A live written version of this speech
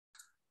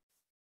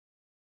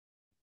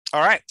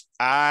All right.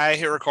 I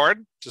hit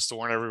record just to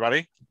warn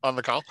everybody on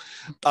the call.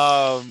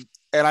 And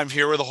I'm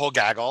here with a whole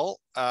gaggle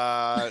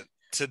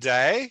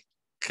today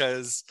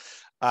because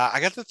I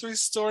got the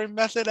 3-story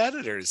method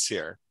editors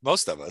here.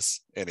 Most of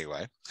us,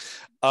 anyway.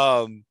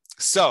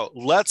 So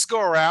let's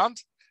go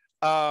around.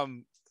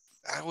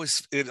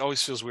 It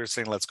always feels weird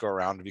saying let's go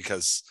around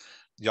because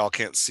y'all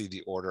can't see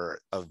the order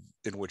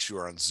in which you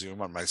are on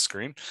Zoom on my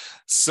screen.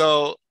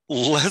 So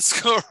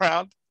let's go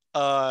around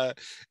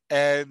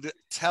and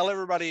tell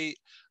everybody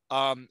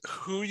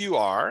who you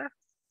are,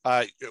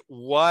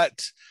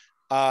 what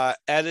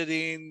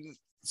editing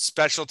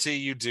specialty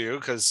you do,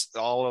 because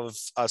all of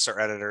us are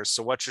editors.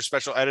 So what's your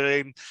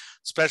editing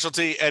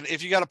specialty? And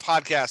if you got a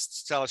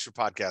podcast, tell us your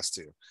podcast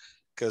too,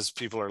 because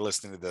people are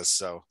listening to this.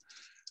 So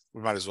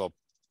we might as well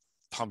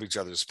pump each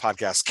other's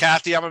podcasts.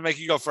 Kathy, I'm going to make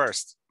you go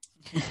first.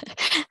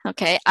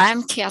 Okay,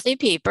 I'm Kathy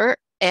Pieper,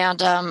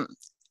 and I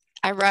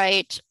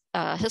write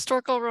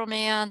historical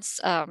romance,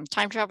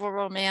 time travel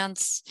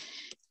romance,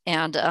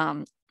 and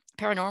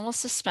paranormal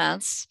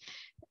suspense.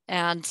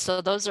 And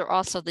so those are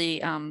also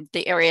the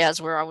areas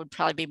where I would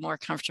probably be more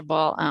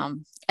comfortable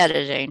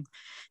editing.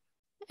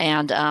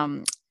 And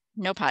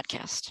no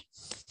podcast.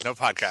 No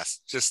podcast,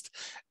 just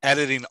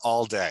editing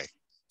all day.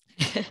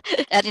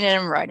 Editing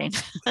and writing.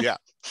 Yeah.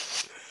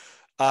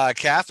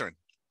 Catherine.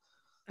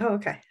 Oh,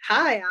 okay.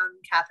 Hi, I'm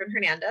Catherine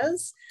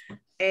Hernandez,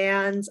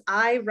 and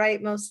I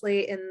write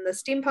mostly in the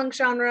steampunk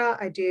genre.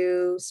 I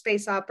do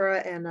space opera,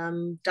 and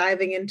I'm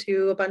diving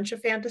into a bunch of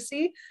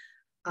fantasy.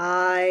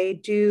 I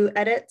do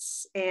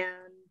edits and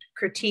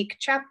critique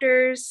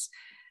chapters,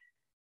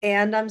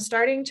 and I'm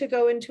starting to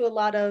go into a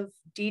lot of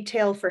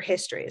detail for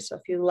history. So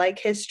if you like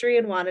history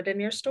and want it in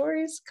your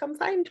stories, come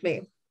find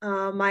me.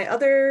 My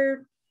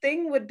other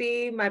thing would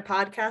be my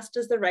podcast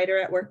is the Writer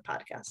at Work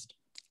podcast.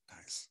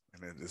 Nice.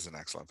 And it is an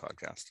excellent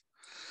podcast.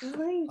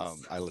 Nice.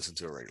 I listen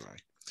to it regularly.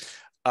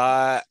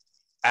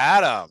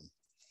 Adam.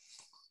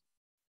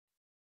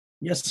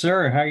 Yes,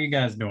 sir. How are you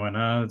guys doing?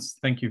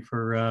 Thank you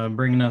for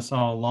bringing us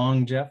all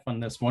along, Jeff, on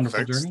this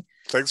wonderful journey.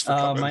 Thanks for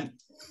coming.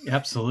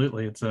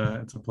 Absolutely. It's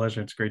a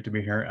pleasure. It's great to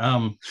be here.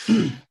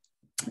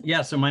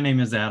 Yeah, so my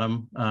name is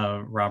Adam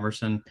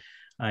Robertson.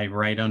 I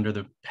write under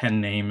the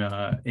pen name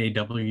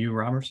A.W.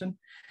 Robertson.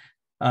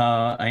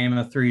 I am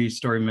a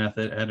 3-story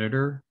method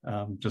editor,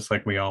 just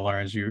like we all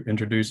are, as you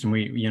introduced, and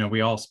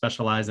we all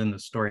specialize in the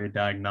story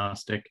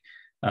diagnostic,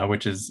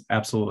 which is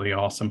absolutely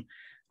awesome.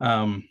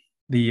 The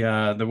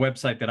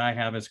website that I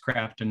have is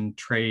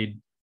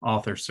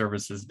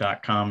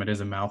craftandtradeauthorservices.com. It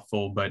is a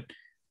mouthful, but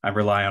I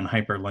rely on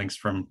hyperlinks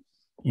from,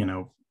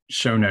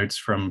 show notes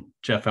from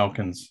Jeff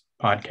Elkins'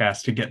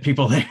 podcast to get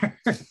people there.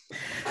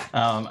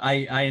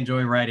 I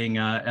enjoy writing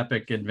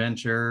epic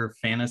adventure,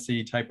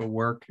 fantasy type of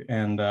work,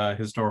 and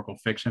historical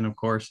fiction, of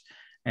course.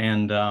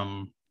 And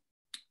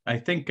I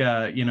think,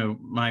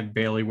 my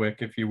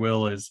bailiwick, if you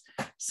will, is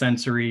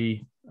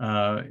sensory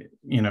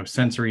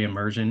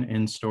immersion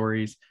in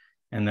stories.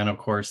 And then, of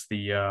course,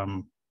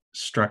 the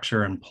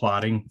structure and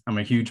plotting. I'm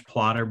a huge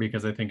plotter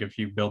because I think if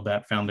you build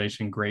that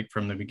foundation great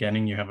from the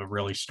beginning, you have a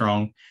really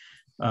strong,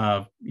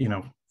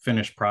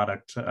 finished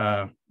product,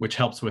 which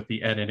helps with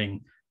the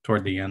editing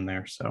toward the end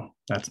there. So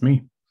that's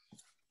me.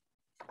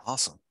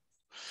 Awesome.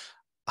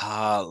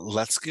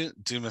 Let's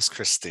do Miss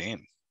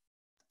Christine.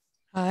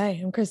 Hi,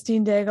 I'm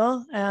Christine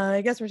Daigle.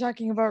 I guess we're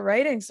talking about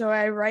writing. So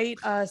I write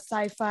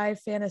sci-fi,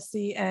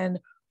 fantasy, and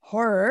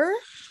horror.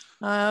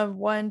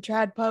 One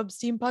trad pub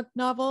steampunk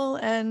novel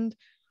and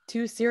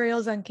 2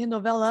 serials on Kindle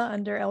Vella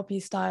under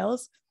LP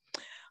Styles.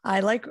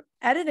 I like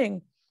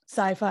editing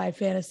sci-fi,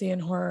 fantasy,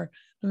 and horror.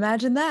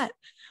 Imagine that.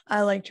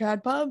 I like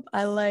trad pub.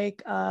 I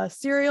like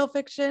serial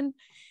fiction,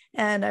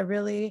 and I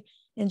really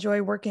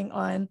enjoy working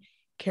on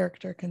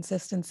character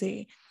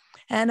consistency.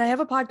 And I have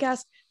a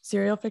podcast,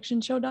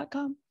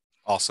 serialfictionshow.com.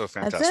 Also a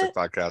fantastic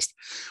podcast,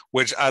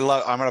 which I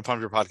love. I'm going to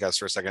pump your podcast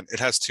for a second. It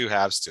has 2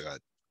 halves to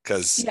it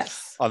because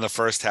on the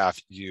first half,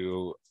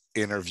 you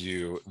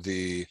interview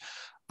the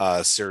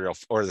serial,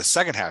 or the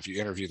second half, you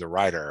interview the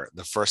writer.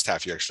 The first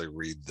half, you actually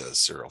read the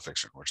serial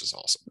fiction, which is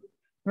awesome.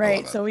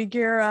 Right. So we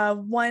gear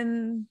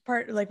one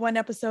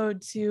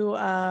episode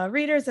to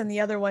readers and the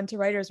other one to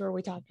writers, where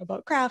we talk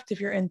about craft if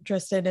you're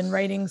interested in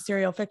writing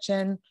serial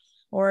fiction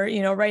or,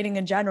 writing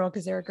in general,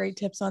 because there are great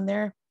tips on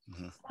there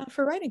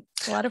for writing.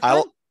 A lot of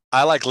fun.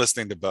 I like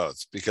listening to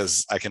both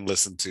because I can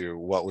listen to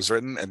what was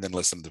written and then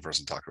listen to the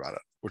person talk about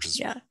it, which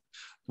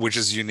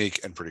is unique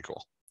and pretty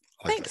cool.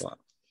 I like that a lot.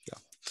 Yeah.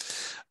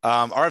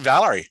 All right,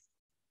 Valerie.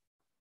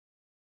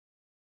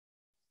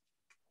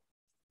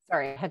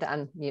 Sorry, I had to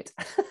unmute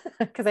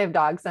because I have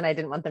dogs and I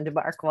didn't want them to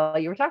bark while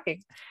you were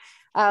talking.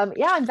 I'm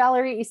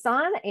Valerie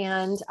Isan,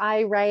 and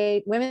I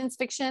write women's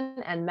fiction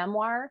and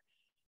memoir.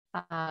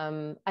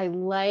 I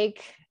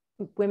like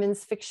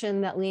women's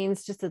fiction that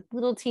leans just a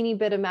little teeny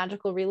bit of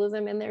magical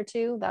realism in there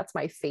too. That's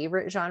my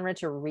favorite genre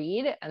to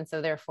read, and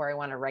so therefore I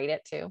want to write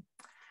it too.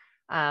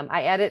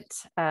 I edit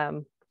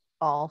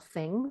all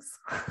things.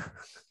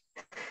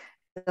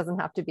 It doesn't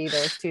have to be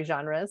those 2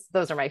 genres.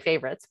 Those are my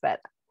favorites, but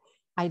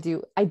I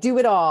do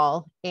it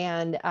all.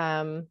 And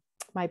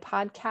My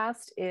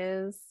podcast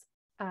is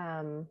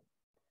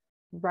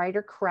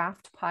Writer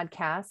Craft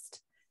Podcast.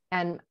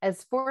 And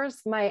as far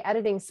as my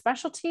editing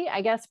specialty,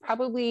 I guess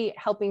probably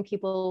helping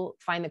people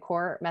find the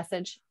core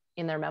message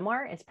in their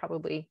memoir is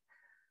probably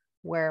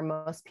where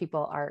most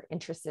people are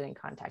interested in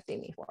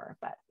contacting me for.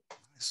 But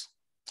nice.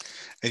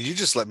 And you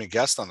just let me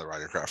guest on the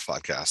Writercraft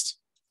podcast,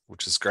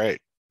 which is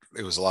great.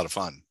 It was a lot of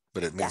fun,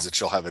 but it means that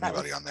you'll have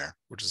anybody on there,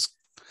 which is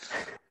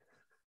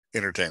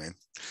entertaining.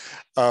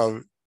 Yeah,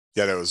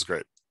 that was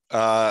great.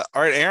 All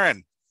right,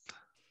 Aaron.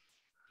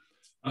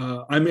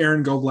 I'm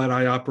Aaron Goldblatt.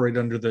 I operate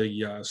under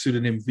the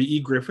pseudonym V.E.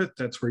 Griffith.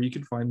 That's where you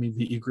can find me,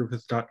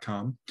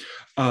 vegriffith.com.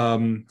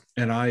 And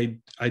I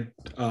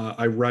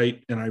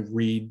write and I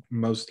read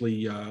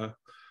mostly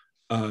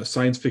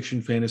science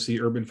fiction,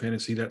 fantasy, urban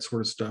fantasy, that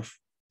sort of stuff.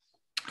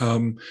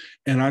 And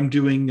I'm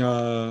doing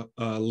a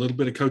little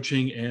bit of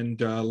coaching and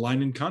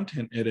line and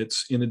content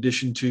edits in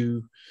addition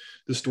to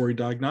the story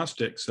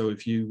diagnostic. So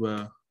if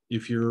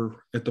you're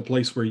at the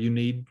place where you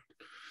need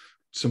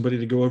somebody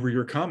to go over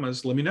your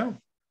commas, let me know.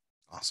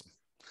 Awesome.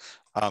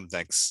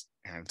 Thanks,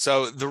 Aaron.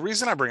 So the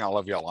reason I bring all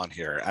of y'all on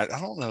here, I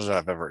don't know that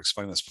I've ever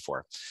explained this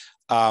before.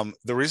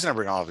 The reason I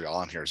bring all of y'all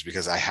on here is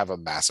because I have a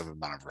massive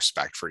amount of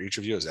respect for each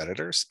of you as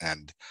editors.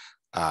 And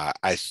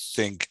I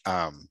think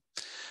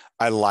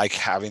I like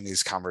having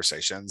these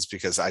conversations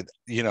because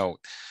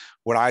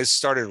when I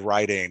started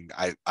writing,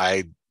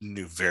 I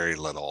knew very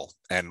little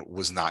and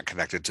was not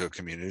connected to a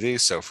community.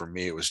 So for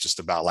me, it was just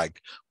about like,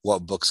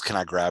 what books can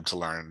I grab to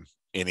learn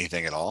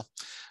anything at all?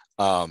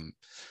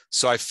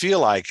 So I feel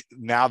like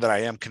now that I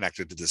am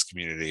connected to this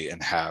community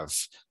and have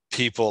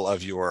people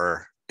of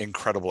your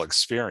incredible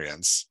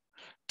experience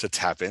to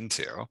tap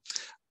into,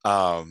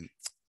 I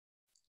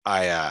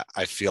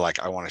feel like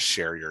I want to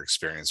share your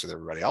experience with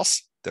everybody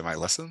else that might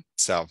listen.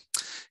 So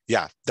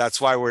yeah,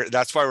 that's why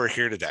we're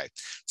here today.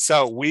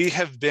 So we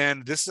have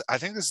been, I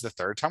think this is the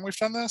third time we've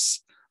done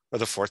this, or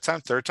the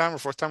third time or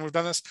fourth time we've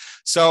done this.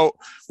 So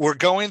we're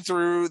going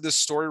through the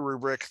story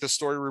rubric. The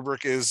story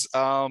rubric is,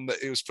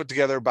 it was put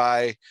together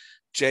by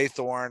Jay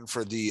Thorne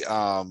for the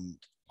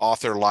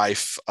Author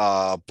Life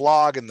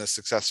blog and the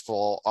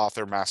Successful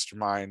Author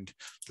Mastermind,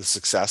 the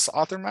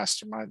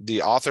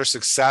Author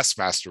Success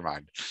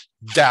Mastermind.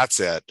 That's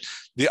it.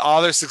 The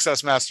Author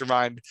Success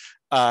Mastermind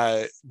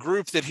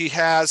group that he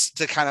has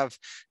to kind of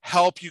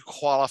help you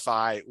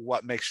qualify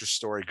what makes your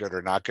story good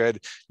or not good.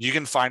 You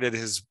can find it at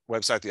his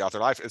website, The Author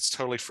Life. It's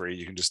totally free.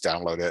 You can just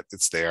download it.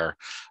 It's there.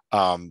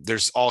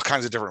 There's all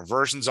kinds of different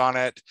versions on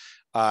it.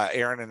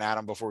 Aaron and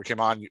Adam, before we came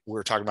on, we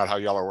were talking about how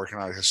y'all are working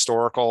on a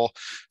historical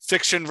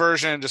fiction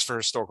version just for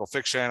historical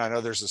fiction. I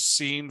know there's a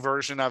scene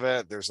version of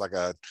it. There's like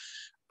a,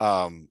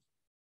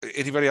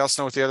 anybody else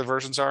know what the other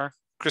versions are?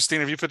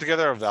 Christine, have you put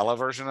together a Vela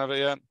version of it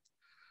yet?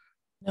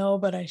 No,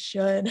 but I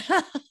should.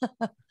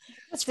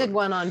 Did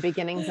one on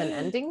beginnings and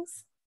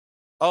endings.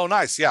 Oh,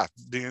 nice. Yeah.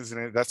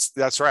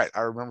 That's right. I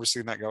remember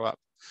seeing that go up.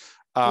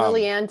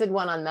 Lily Ann did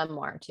one on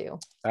memoir too.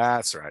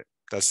 That's right.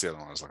 That's the other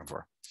one I was looking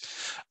for.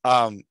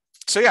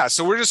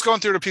 So we're just going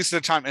through it a piece at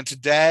a time. And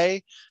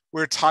today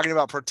we're talking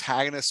about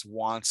protagonist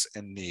wants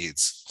and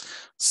needs.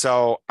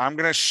 So I'm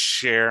going to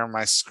share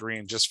my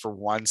screen just for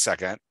 1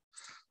 second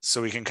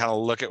so we can kind of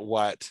look at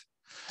what,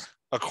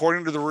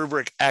 according to the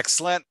rubric,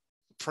 excellent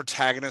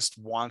protagonist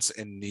wants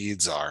and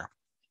needs are.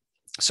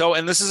 So,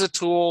 and this is a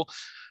tool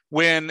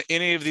when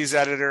any of these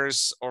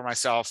editors or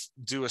myself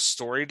do a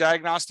story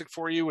diagnostic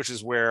for you, which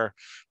is where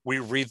we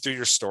read through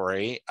your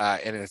story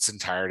in its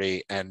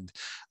entirety and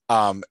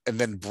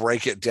then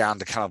break it down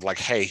to kind of like,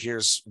 hey,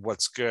 here's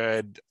what's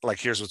good, like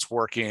here's what's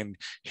working,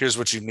 here's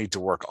what you need to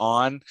work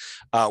on.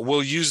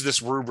 We'll use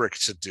this rubric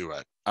to do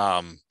it.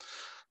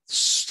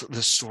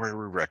 The story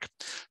rubric.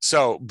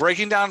 So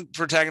breaking down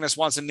protagonist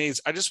wants and needs,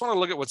 I just want to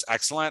look at what's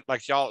excellent.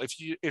 Like y'all,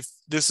 if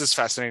this is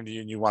fascinating to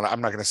you and you want to, I'm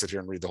not going to sit here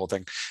and read the whole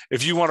thing.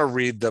 If you want to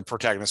read the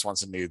protagonist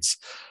wants and needs,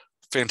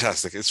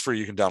 fantastic. It's free.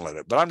 You can download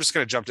it. But I'm just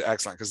going to jump to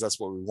excellent because that's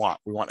what we want.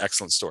 We want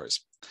excellent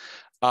stories.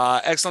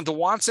 Excellent. The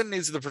wants and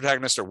needs of the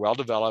protagonist are well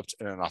developed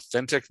in an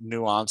authentic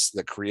nuance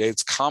that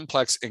creates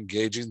complex,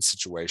 engaging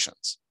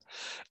situations.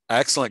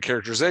 Excellent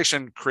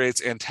characterization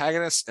creates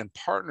antagonists and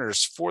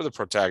partners for the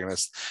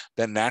protagonist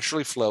that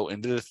naturally flow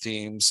into the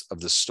themes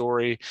of the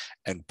story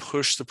and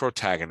push the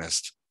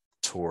protagonist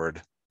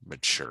toward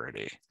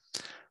maturity.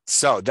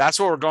 So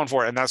that's what we're going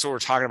for, and that's what we're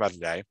talking about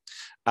today.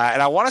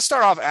 And I want to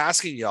start off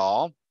asking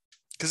y'all,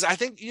 because I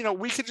think,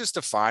 we could just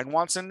define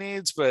wants and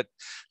needs, but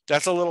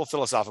that's a little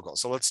philosophical.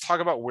 So let's talk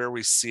about where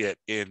we see it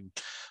in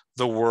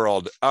the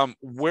world.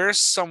 Where's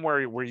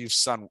somewhere where you've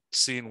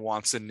seen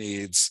wants and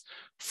needs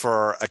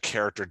for a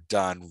character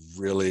done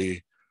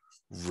really,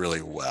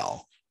 really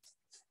well?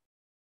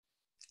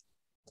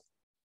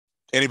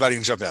 Anybody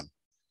can jump in.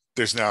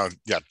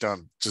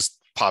 Don't just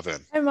pop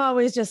in. I'm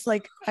always just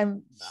like, I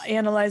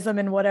analyze them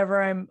in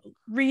whatever I'm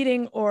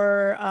reading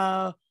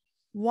or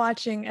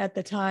watching at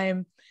the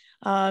time.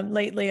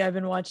 Lately, I've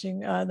been watching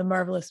The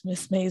Marvelous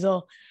Miss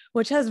Maisel,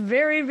 which has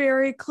very,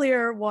 very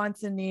clear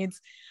wants and needs.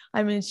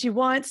 I mean, she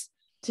wants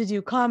to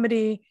do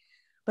comedy,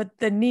 but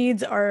the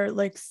needs are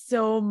like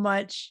so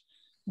much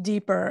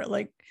deeper.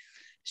 Like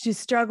she's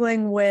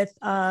struggling with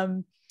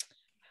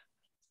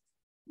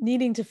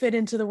needing to fit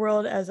into the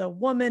world as a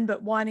woman,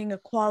 but wanting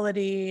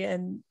equality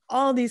and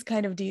all these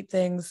kind of deep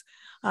things,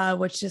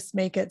 which just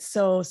make it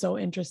so, so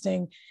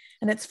interesting.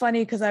 And it's funny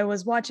because I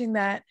was watching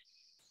that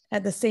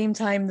at the same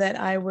time that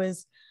I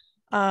was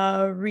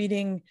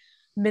reading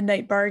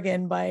Midnight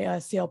Bargain by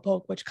C.L.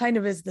 Polk, which kind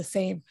of is the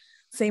same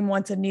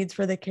wants and needs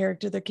for the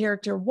character. The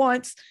character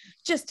wants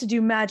just to do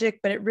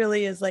magic, but it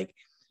really is like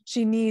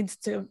she needs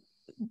to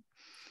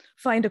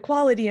find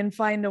equality and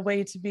find a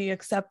way to be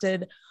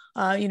accepted,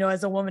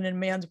 as a woman in a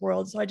man's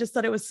world. So I just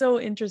thought it was so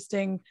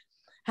interesting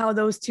how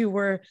those two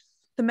were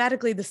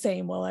thematically the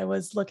same while I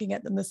was looking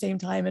at them the same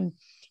time. And,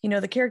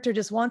 the character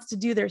just wants to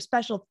do their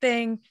special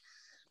thing,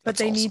 but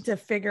they need to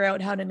figure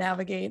out how to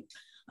navigate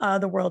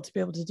the world to be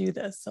able to do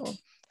this. So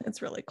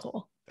it's really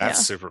cool.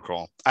 That's super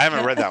cool. I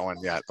haven't read that one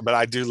yet, but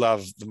I do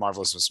love The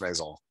Marvelous Miss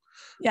Maisel.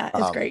 Yeah,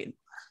 it's great.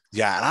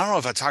 Yeah, and I don't know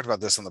if I talked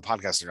about this on the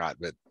podcast or not,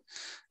 but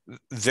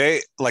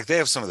they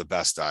have some of the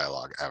best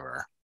dialogue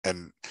ever.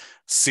 And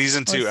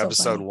season 2,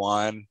 episode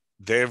 1,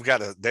 they've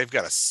got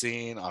a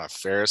scene on a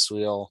Ferris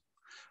wheel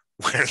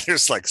where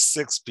there's like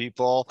 6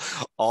 people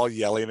all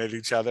yelling at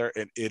each other,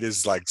 and it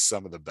is like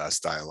some of the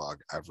best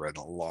dialogue I've read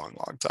in a long,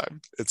 long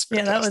time. It's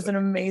fantastic. Yeah, that was an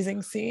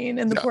amazing scene.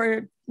 And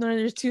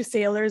there's 2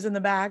 sailors in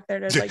the back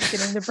that are like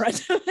getting the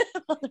brunt of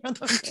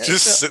it.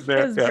 Just sitting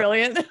there. It was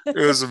brilliant. It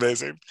was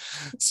amazing.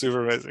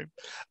 Super amazing.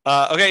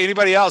 Okay,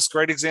 anybody else?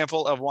 Great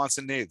example of wants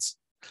and needs.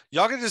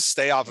 Y'all can just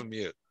stay off of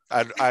mute.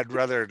 I'd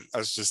rather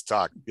us just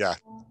talk. Yeah.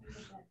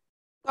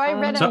 So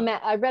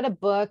I read a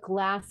book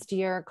last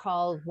year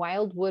called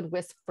Wildwood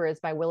Whispers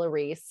by Willa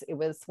Reese. It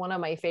was one of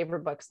my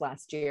favorite books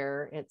last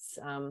year. It's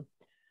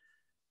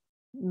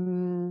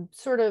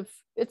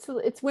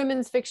it's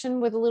women's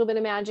fiction with a little bit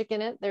of magic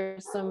in it.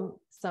 There's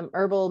some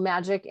herbal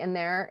magic in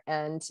there,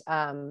 and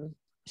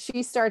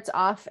she starts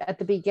off at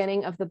the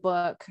beginning of the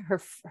book.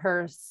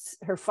 Her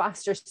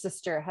foster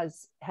sister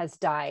has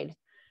died,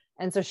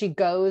 and so she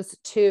goes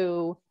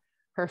to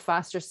her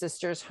foster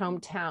sister's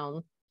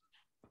hometown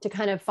to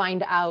kind of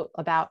find out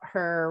about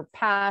her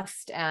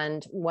past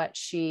and what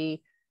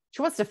she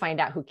wants to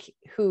find out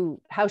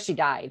how she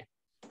died.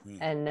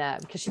 And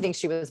because she thinks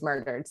she was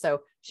murdered.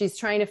 So she's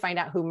trying to find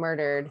out who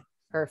murdered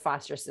her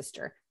foster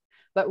sister.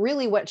 But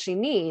really what she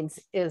needs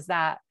is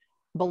that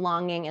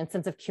belonging and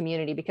sense of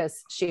community,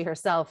 because she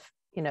herself,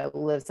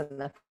 lives in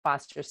the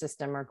foster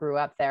system or grew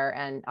up there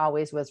and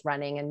always was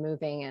running and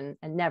moving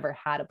and never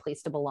had a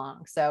place to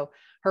belong. So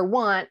her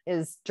want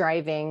is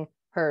driving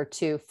her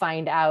to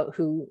find out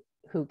who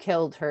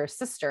killed her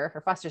sister,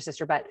 her foster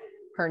sister, but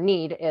her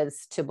need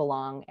is to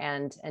belong.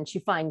 And she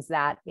finds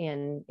that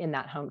in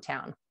that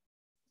hometown.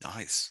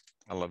 Nice.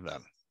 I love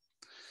that.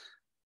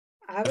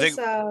 I was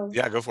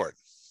go for it.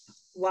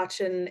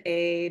 Watching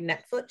a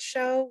Netflix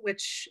show,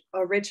 which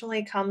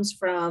originally comes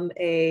from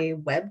a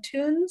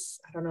Webtoons.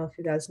 I don't know if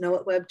you guys know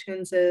what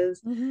Webtoons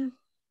is. Mm-hmm.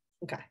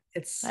 Okay.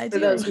 For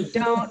those who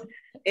don't,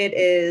 it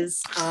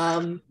is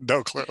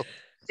no clue.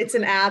 It's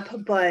an app,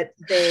 but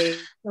they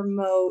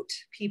promote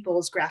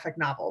people's graphic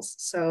novels.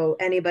 So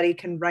anybody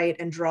can write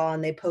and draw,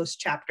 and they post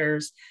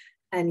chapters,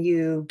 and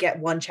you get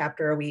 1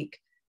 chapter a week,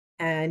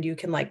 and you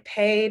can like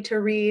pay to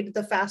read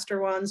the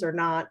faster ones or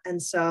not. And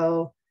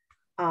so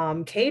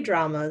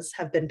K-dramas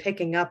have been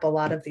picking up a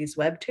lot of these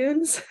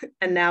Webtoons,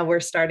 and now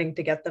we're starting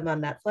to get them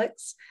on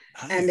Netflix.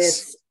 Nice. And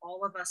it's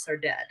All of Us Are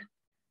Dead.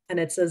 And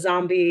it's a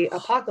zombie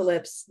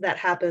apocalypse that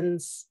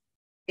happens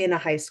in a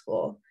high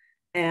school.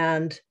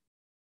 And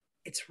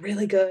it's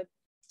really good.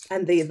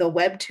 And the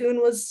Webtoon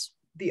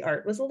the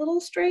art was a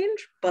little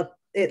strange, but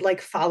it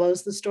like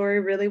follows the story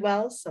really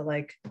well. So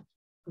like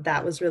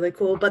that was really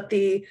cool. But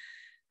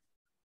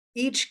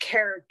each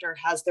character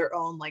has their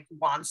own like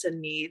wants and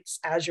needs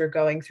as you're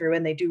going through,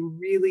 and they do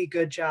really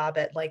good job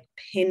at like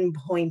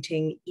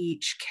pinpointing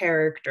each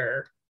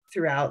character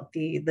throughout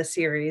the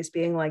series,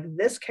 being like,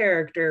 this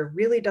character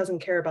really doesn't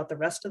care about the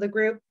rest of the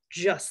group,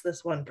 just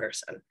this one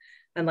person.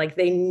 And like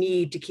they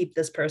need to keep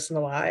this person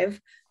alive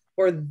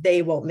or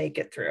they won't make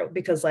it through,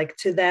 because like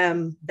to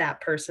them,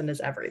 that person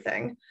is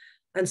everything.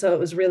 And so it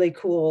was really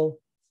cool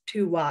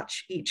to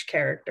watch each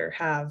character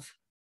have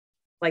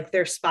like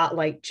their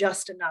spotlight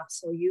just enough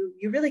so you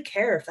really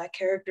care if that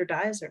character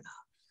dies or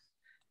not.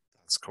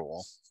 That's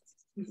cool.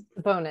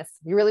 Bonus.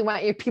 You really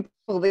want your people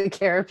to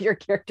care if your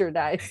character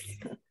dies.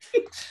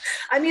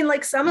 I mean,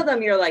 like some of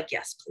them you're like,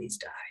 yes, please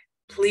die.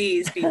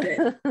 Please be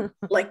bit.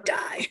 Like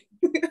die.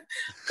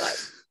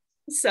 But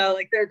so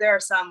like there are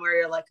some where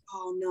you're like,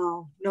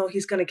 oh no,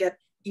 he's gonna get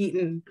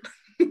eaten.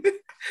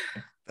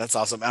 That's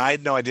awesome. And I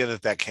had no idea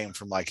that came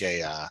from like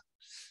a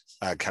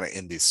kind of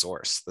indie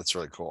source. That's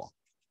really cool.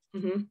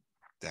 Mm-hmm.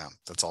 Yeah,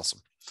 that's awesome.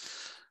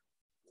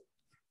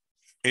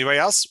 Anybody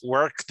else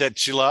work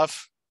that you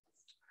love?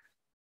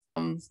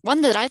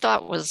 One that I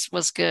thought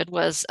was good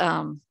was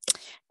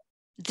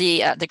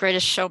the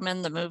Greatest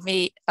Showman, the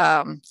movie.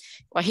 Well,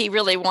 he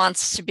really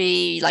wants to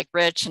be like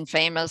rich and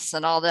famous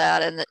and all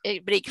that,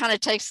 but he kind of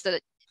takes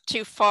it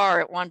too far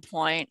at one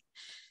point,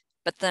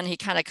 but then he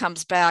kind of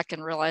comes back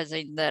and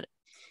realizing that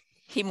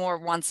he more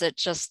wants it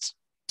just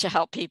to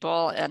help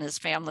people and his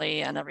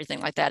family and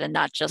everything like that, and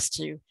not just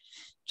to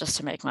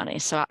make money.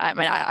 So I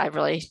mean,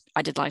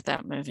 I did like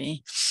that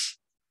movie.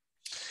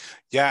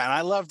 Yeah, and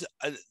I loved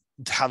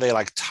how they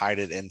like tied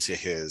it into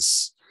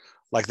his,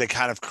 like they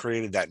kind of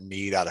created that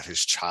need out of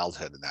his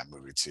childhood in that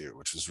movie too,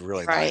 which was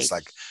really nice.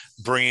 Like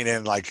bringing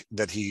in like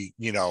that he,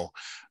 you know,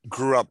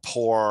 grew up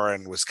poor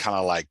and was kind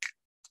of like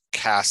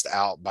cast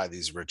out by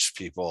these rich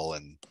people,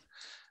 and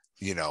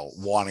you know,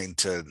 wanting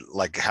to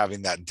like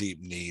having that deep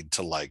need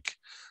to like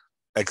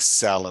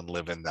excel and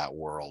live in that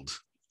world.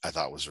 I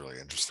thought was really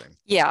interesting.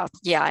 Yeah,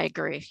 I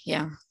agree.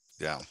 Yeah,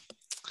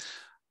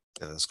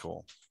 that's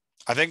cool.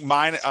 I think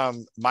mine,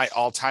 my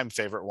all-time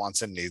favorite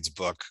wants and needs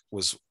book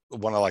was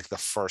one of like the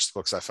first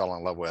books I fell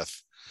in love with,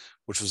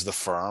 which was The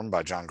Firm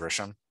by John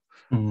Grisham.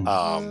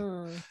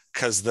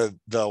 Because the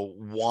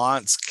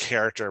wants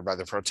character by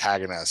the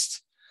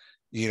protagonist,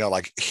 you know,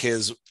 like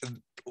his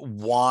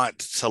want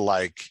to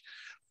like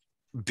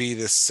be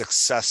this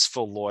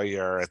successful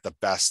lawyer at the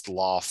best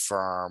law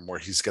firm where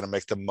he's going to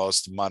make the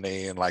most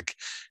money and like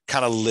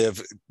kind of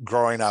live,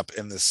 growing up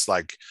in this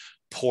like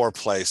poor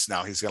place.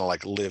 Now he's going to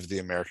like live the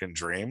American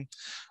dream,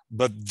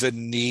 but the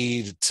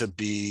need to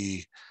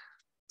be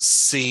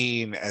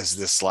seen as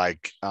this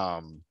like,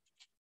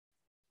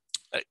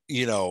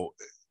 you know,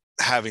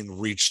 having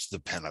reached the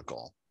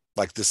pinnacle,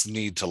 like this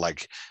need to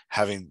like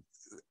having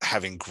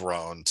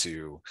grown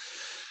to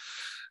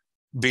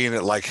being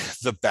at like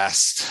the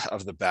best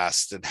of the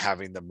best and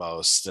having the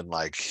most, and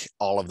like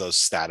all of those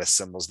status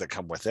symbols that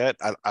come with it.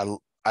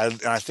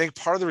 I think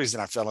part of the reason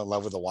I fell in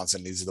love with the wants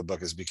and needs of the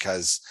book is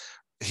because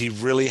he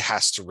really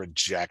has to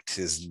reject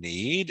his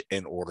need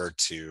in order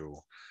to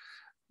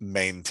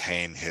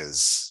maintain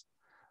his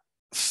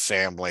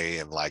family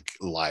and like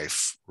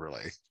life,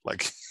 really,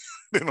 like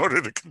in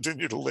order to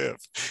continue to live,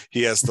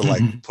 he has to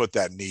like put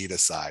that need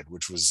aside,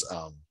 which was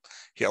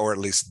or at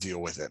least deal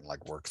with it and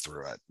like work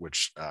through it,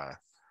 which I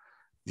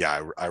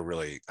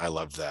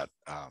love that.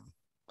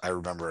 I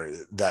remember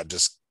that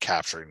just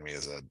capturing me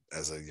as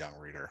a young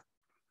reader,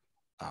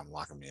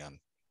 locking me in.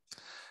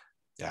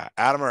 Yeah.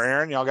 Adam or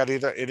Aaron, y'all got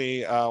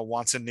any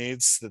wants and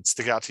needs that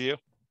stick out to you?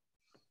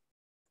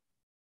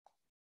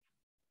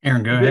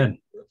 Aaron, go ahead.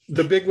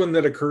 The big one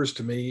that occurs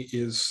to me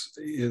is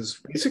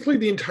basically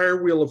the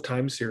entire Wheel of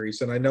Time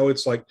series. And I know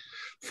it's like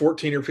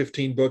 14 or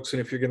 15 books.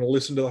 And if you're going to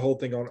listen to the whole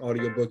thing on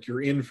audiobook,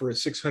 you're in for a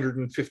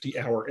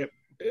 650-hour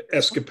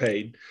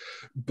escapade.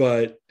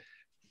 But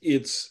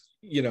it's,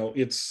 you know,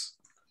 it's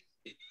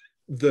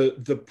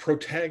the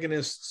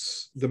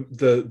protagonists,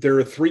 there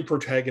are 3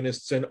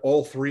 protagonists, and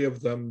all 3 of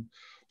them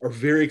are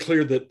very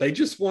clear that they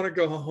just want to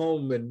go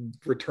home and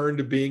return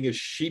to being a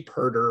sheep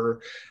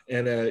herder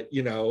and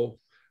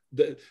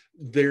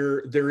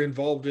they're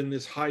involved in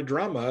this high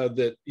drama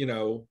that, you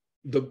know,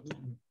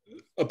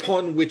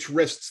 upon which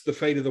rests the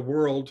fate of the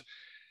world,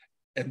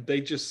 and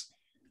they just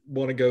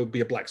want to go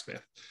be a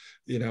blacksmith,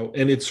 you know.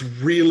 And it's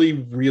really,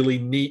 really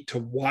neat to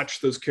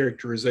watch those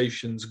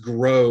characterizations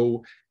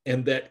grow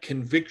and that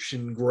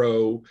conviction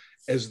grow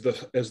as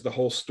the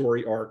whole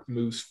story arc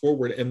moves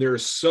forward. And there are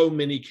so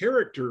many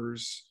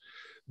characters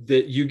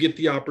that you get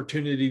the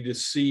opportunity to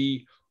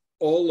see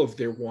all of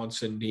their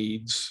wants and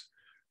needs,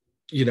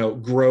 you know,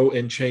 grow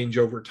and change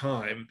over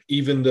time.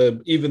 Even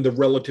the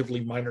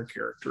relatively minor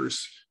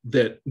characters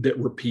that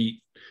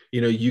repeat, you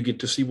know, you get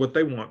to see what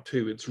they want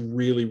too. It's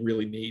really,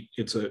 really neat.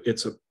 It's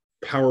a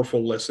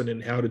powerful lesson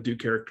in how to do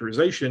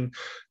characterization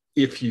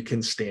if you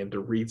can stand to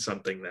read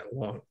something that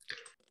long.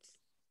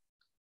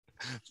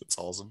 That's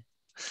awesome.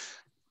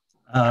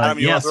 Well,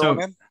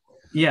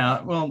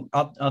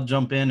 I'll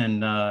jump in,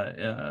 and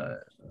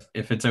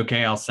if it's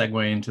okay, I'll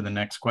segue into the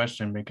next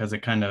question because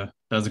it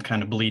does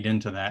bleed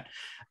into that.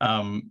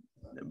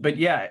 But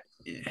yeah,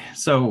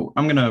 so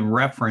I'm going to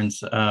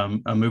reference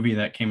a movie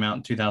that came out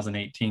in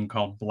 2018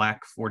 called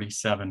Black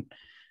 47,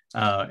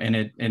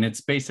 and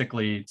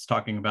it's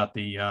talking about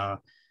the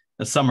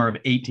summer of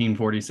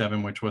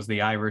 1847, which was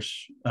the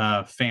Irish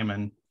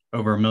famine.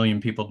 Over 1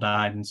 million people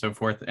died and so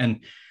forth. And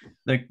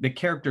the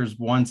characters'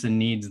 wants and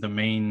needs, the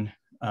main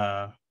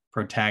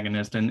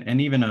protagonist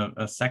and even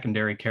a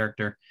secondary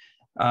character,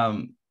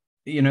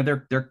 you know,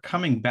 they're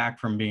coming back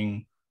from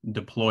being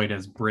deployed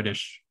as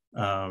British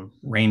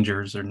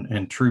Rangers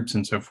and troops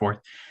and so forth.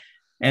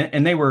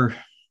 And they were,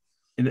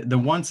 the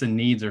wants and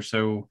needs are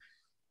so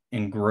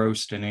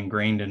engrossed and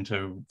ingrained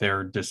into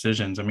their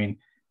decisions. I mean,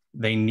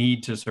 they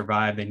need to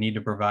survive. They need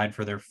to provide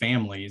for their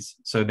families.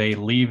 So they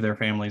leave their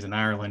families in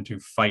Ireland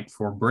to fight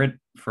for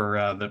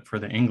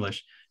the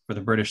English, for the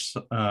British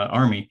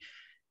army.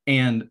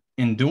 And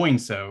in doing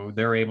so,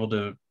 they're able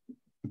to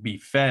be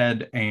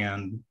fed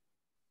and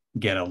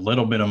get a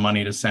little bit of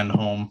money to send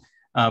home.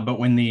 But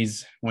when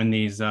these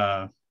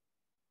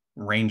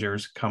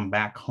Rangers come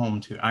back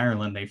home to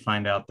Ireland, they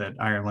find out that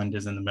Ireland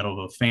is in the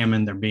middle of a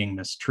famine. They're being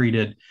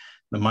mistreated.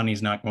 The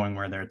money's not going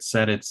where it's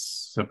said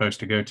it's supposed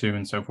to go to,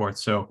 and so forth.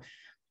 So,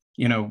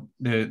 you know,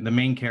 the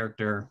main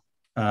character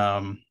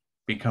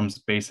becomes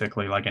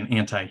basically like an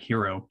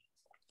anti-hero.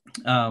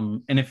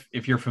 And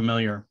if you're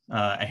familiar,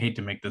 I hate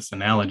to make this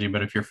analogy,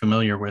 but if you're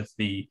familiar with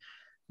the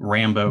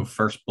Rambo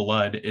First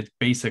Blood, it's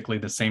basically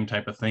the same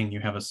type of thing. You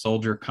have a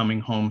soldier coming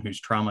home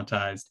who's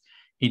traumatized.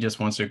 He just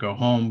wants to go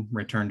home,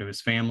 return to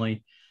his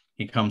family.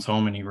 He comes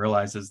home and he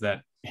realizes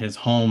that his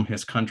home,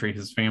 his country,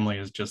 his family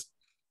is just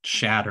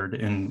shattered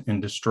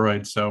and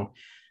destroyed. So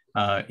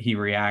he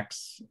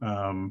reacts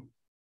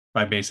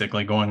by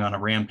basically going on a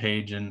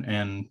rampage,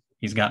 and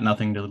he's got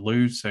nothing to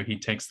lose. So he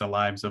takes the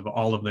lives of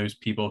all of those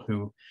people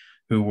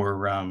who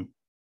were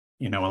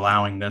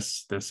allowing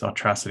this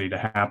atrocity to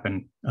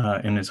happen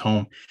in his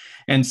home.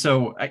 And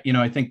so,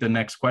 I think the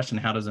next question,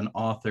 how does an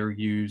author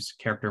use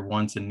character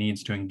wants and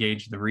needs to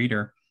engage the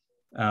reader?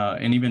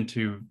 And even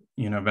to,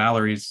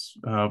 Valerie's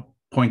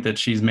point that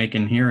she's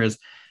making here is,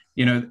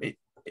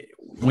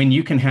 when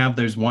you can have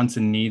those wants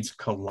and needs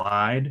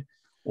collide,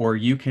 or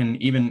you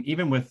can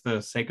even with the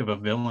sake of a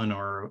villain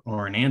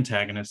or an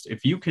antagonist,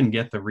 if you can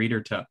get the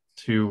reader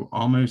to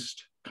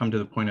almost come to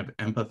the point of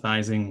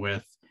empathizing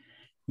with,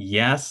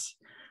 yes,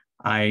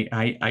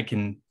 I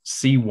can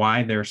see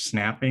why they're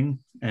snapping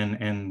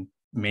and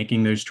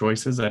making those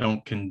choices. I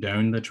don't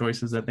condone the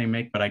choices that they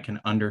make, but I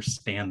can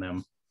understand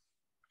them.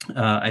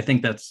 I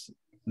think that's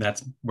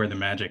where the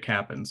magic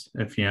happens,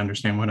 if you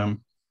understand what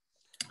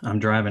I'm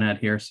driving at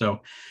here.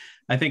 So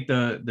I think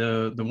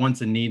the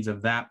wants and needs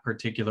of that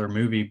particular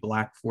movie,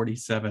 Black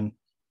 47,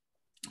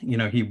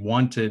 he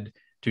wanted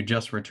to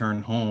just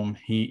return home.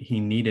 He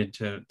needed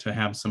to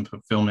have some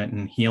fulfillment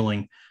and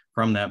healing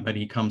from that, but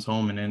he comes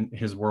home and then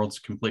his world's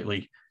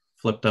completely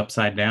flipped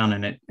upside down,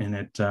 and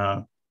it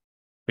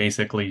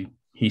basically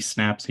he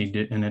snaps,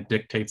 and it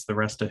dictates the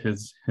rest of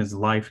his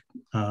life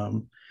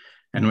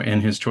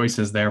and his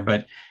choices there.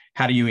 But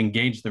how do you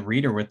engage the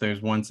reader with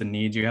those wants and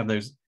needs? You have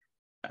those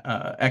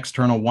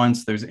external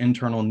wants, those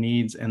internal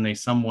needs, and they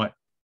somewhat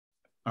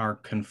are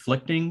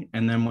conflicting.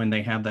 And then when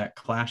they have that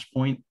clash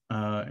point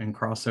and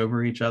cross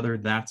over each other,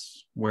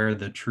 that's where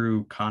the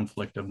true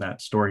conflict of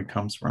that story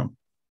comes from.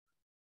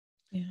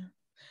 Yeah.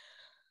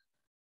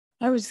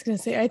 I was just going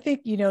to say, I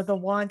think, the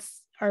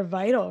wants are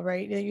vital,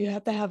 right? You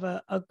have to have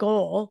a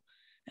goal,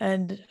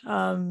 and,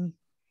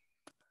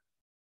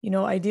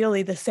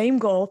 ideally the same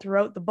goal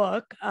throughout the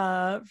book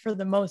for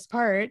the most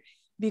part,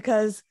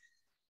 because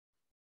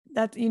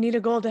you need a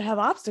goal to have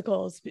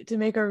obstacles to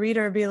make a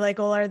reader be like,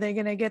 well, are they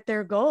going to get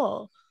their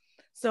goal?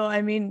 So,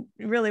 I mean,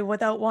 really,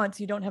 without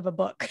wants, you don't have a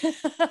book. It's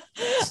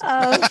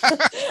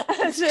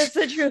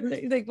the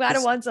truth. They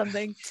gotta want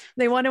something.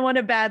 They want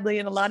it badly,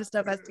 and a lot of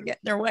stuff has to get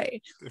in their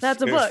way.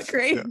 That's a book,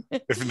 right? Yeah.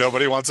 If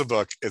nobody wants a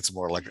book, it's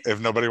more like, if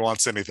nobody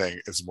wants anything,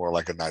 it's more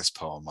like a nice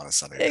poem on a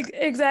Sunday night.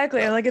 Exactly.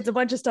 Yeah. Like, it's a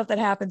bunch of stuff that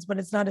happens, but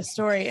it's not a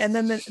story. And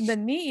then the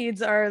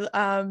needs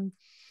are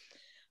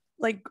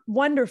like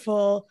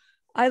wonderful.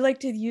 I like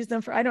to use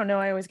them for, I don't know,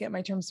 I always get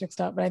my terms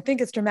mixed up, but I think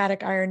it's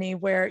dramatic irony,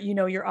 where,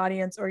 your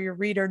audience or your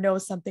reader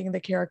knows something the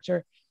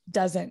character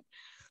doesn't.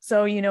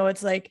 So,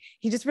 it's like,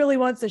 he just really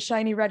wants a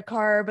shiny red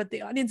car, but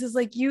the audience is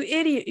like, you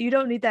idiot, you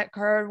don't need that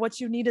car.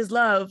 What you need is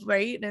love,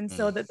 right? And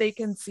so that they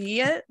can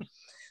see it.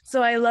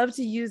 So I love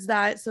to use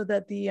that so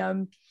that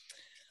the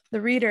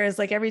reader is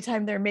like, every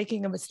time they're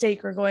making a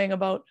mistake or going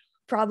about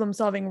problem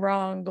solving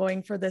wrong,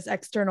 going for this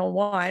external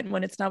want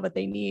when it's not what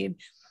they need.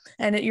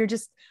 And you're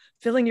just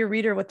filling your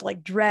reader with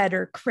like dread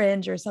or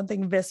cringe or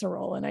something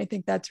visceral. And I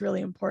think that's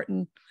really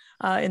important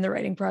in the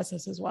writing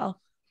process as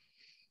well.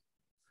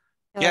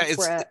 Yeah, it's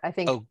where I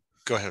think. Oh,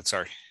 go ahead.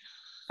 Sorry.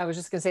 I was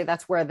just going to say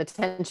that's where the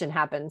tension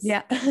happens.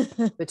 Yeah,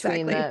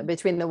 between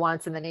the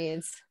wants and the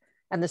needs,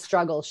 and the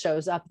struggle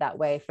shows up that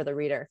way for the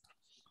reader.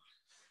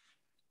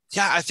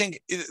 Yeah, I think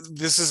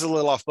this is a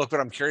little off book, but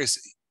I'm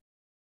curious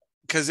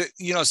because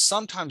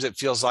sometimes it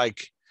feels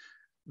like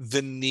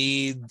the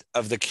need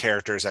of the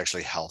character is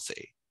actually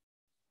healthy,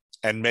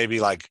 and maybe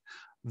like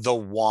the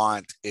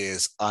want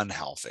is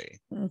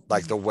unhealthy. Mm-hmm.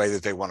 Like the way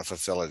that they want to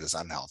fulfill it is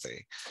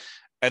unhealthy.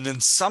 And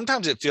then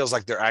sometimes it feels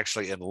like they're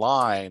actually in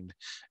line,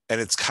 and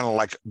it's kind of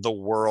like the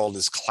world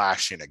is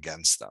clashing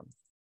against them.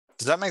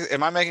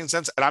 Am I making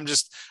sense? And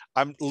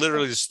I'm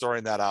literally just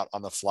throwing that out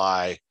on the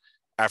fly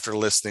after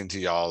listening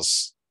to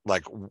y'all's,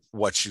 like,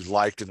 what you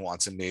liked and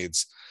wants and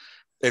needs.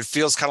 It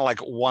feels kind of like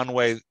one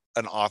way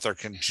an author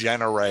can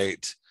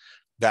generate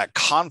that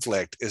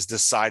conflict is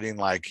deciding,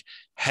 like,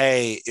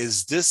 hey,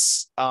 is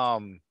this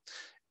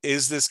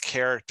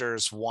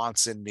character's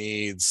wants and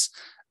needs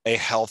a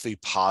healthy,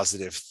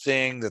 positive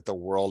thing that the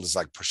world is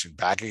like pushing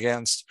back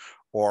against?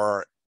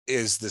 Or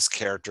is this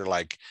character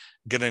like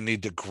going to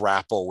need to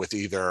grapple with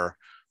either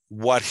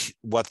what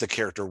the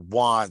character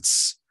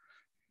wants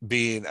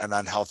being an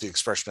unhealthy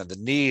expression of the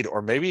need,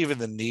 or maybe even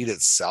the need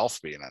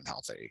itself being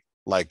unhealthy?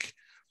 Like,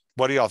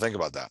 what do y'all think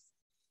about that?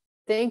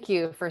 Thank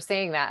you for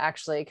saying that,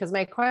 actually, because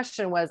my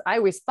question was, I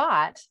always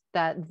thought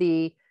that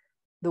the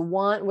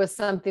want was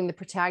something the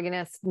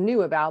protagonist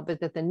knew about, but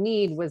that the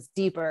need was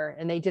deeper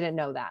and they didn't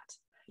know that.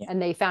 Yeah. And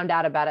they found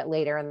out about it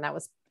later, and that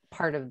was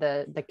part of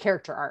the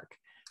character arc.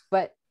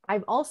 But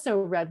I've also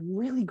read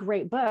really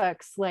great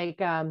books like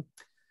The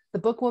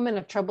Book Woman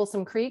of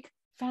Troublesome Creek.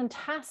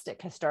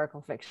 fantastic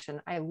historical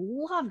fiction. I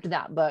loved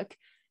that book.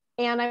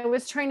 And I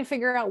was trying to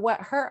figure out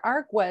what her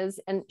arc was.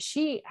 And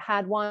she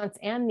had wants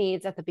and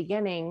needs at the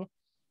beginning.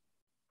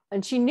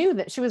 And she knew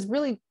that she was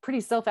really pretty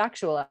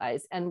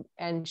self-actualized,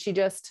 and she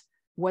just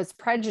was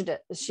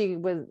prejudiced. She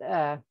was,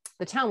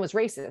 the town was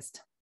racist.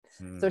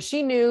 So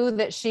she knew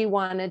that she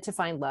wanted to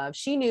find love.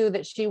 She knew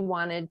that she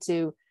wanted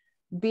to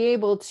be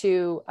able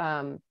to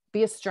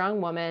be a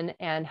strong woman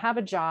and have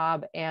a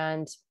job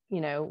and,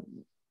 you know,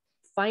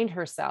 find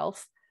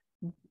herself.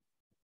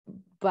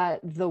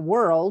 But the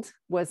world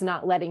was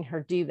not letting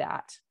her do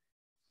that.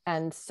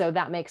 And so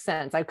that makes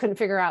sense. I couldn't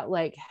figure out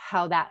like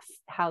how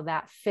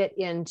that fit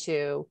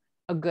into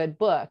a good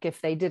book. If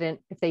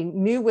they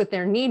knew what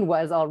their need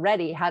was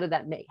already, how did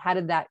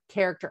that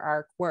character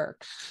arc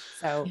work?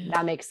 So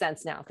that makes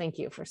sense now. Thank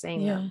you for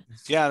saying that.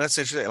 Yeah, that's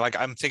interesting. Like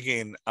I'm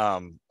thinking,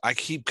 I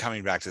keep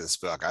coming back to this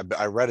book.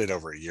 I read it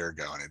over a year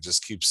ago and it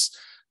just keeps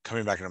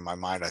coming back into my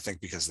mind. I think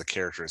because the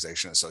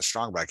characterization is so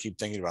strong, but I keep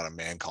thinking about A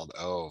Man Called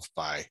Ove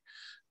by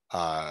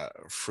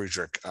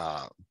Friedrich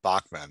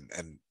Bachmann,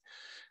 and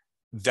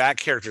that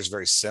character is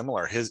very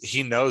similar.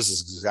 He knows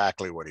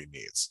exactly what he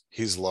needs.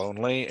 He's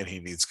lonely and he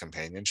needs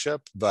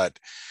companionship, but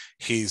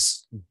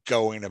he's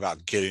going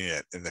about getting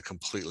it in the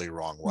completely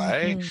wrong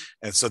way.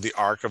 And so the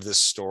arc of this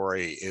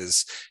story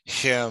is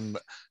him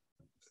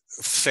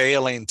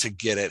failing to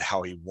get it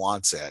how he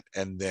wants it,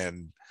 and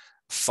then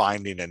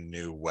finding a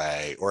new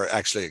way, or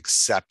actually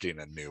accepting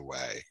a new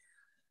way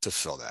to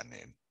fill that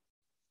need.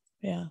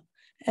 Yeah.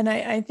 And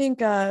I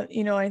think,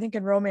 you know, I think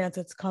in romance,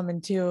 it's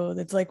common too.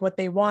 It's like what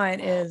they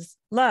want is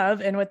love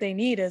and what they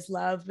need is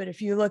love. But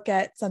if you look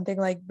at something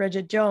like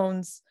Bridget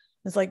Jones,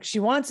 it's like she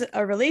wants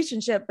a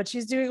relationship, but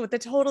she's doing it with the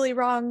totally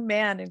wrong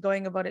man and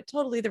going about it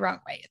totally the wrong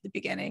way at the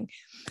beginning,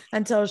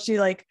 until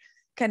she like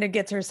kind of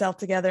gets herself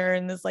together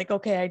and is like,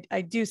 okay, I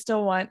do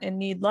still want and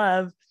need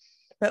love,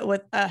 but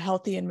with a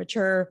healthy and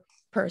mature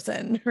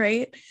person.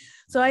 Right.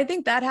 So I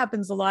think that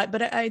happens a lot.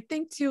 But I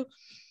think too,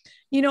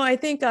 you know, I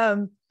think,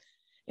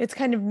 it's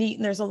kind of neat,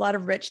 and there's a lot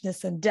of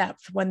richness and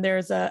depth when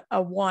there's a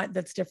want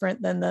that's different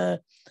than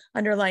the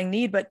underlying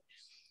need. But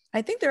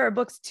I think there are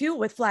books too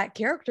with flat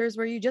characters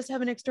where you just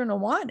have an external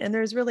want and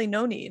there's really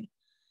no need.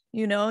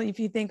 You know, if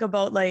you think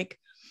about like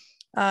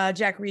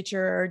Jack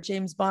Reacher or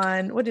James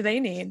Bond, what do they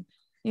need?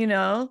 You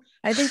know,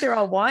 I think they're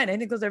all want. I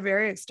think those are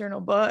very external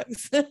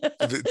books.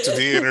 To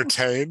be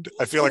entertained.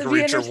 I feel like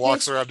Reacher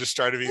walks around just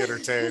trying to be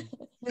entertained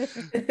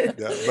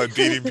by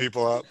beating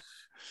people up.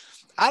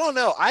 I don't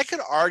know. I could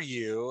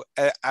argue,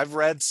 I've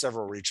read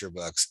several Reacher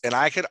books, and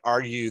I could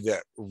argue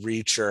that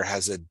Reacher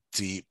has a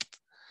deep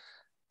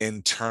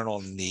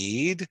internal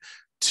need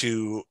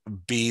to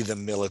be the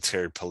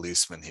military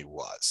policeman he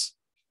was.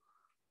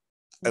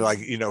 And like,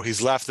 you know,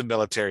 he's left the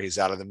military, he's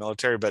out of the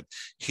military, but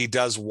he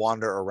does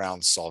wander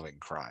around solving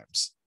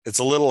crimes. It's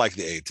a little like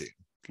the A-Team.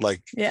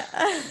 Like the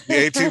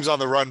A-Team's on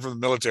the run from the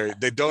military.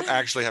 They don't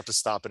actually have to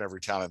stop in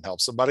every town and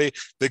help somebody.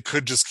 They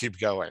could just keep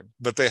going,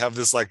 but they have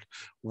this like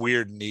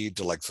weird need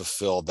to like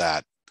fulfill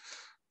that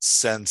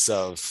sense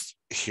of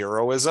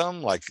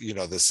heroism. Like, you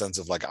know, this sense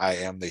of like, I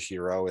am the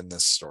hero in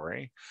this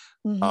story.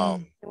 They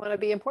want to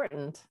be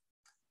important.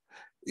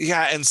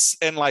 Yeah.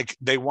 And like,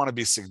 they want to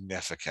be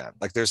significant.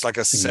 Like there's like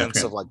a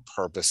sense of like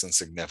purpose and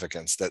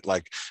significance that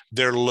like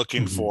they're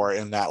looking for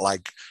in that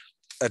like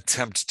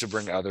attempt to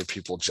bring other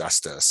people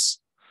justice.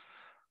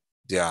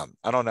 Yeah,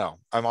 I don't know.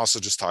 I'm also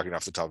just talking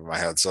off the top of my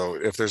head. So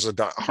if there's a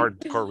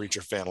hardcore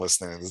Reacher fan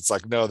listening, it's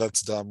like, no,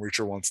 that's dumb.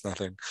 Reacher wants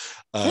nothing.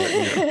 All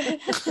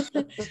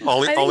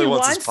he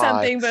wants is pie.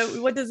 Something,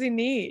 but what does he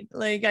need?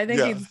 Like, I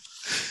think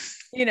he's,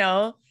 you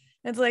know,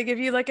 it's like if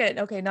you look at,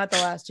 okay, not the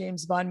last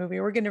James Bond movie,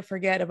 we're going to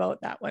forget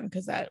about that one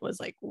because that was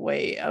like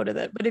way out of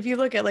it. But if you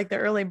look at like the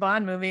early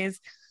Bond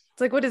movies,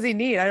 it's like, what does he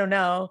need? I don't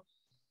know.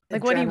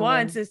 Like what he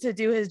wants is to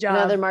do his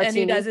job, and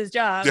he does his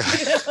job.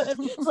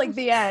 It's like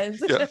the end.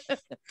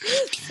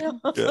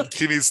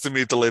 He needs to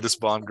meet the latest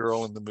Bond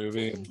girl in the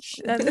movie. And,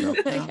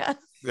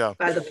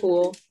 by the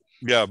pool.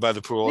 Yeah, by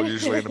the pool,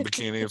 usually in a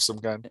bikini of some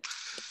kind.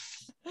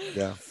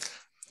 Yeah.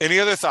 Any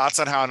other thoughts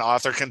on how an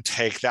author can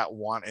take that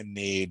want and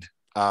need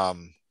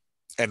and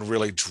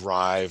really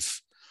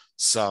drive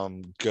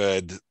some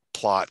good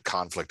plot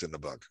conflict in the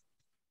book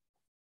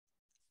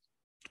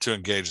to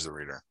engage the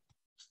reader?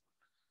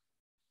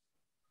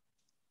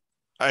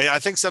 I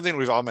think something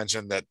we've all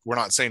mentioned that we're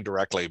not saying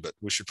directly, but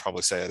we should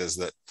probably say it, is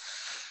that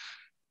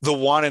the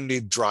want and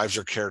need drives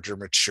your character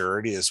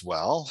maturity as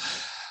well.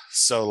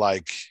 So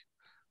like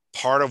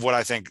part of what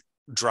I think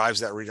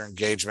drives that reader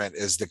engagement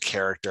is the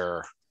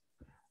character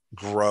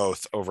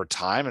growth over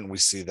time. And we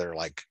see their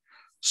like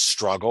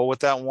struggle with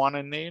that want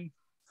and need.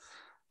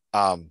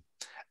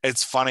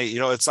 It's funny, you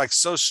know, it's like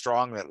so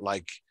strong that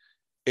like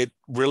it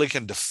really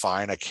can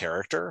define a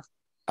character.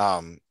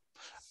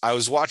 I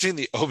was watching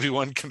the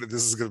Obi-Wan,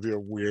 this is going to be a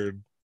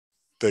weird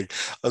thing.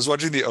 I was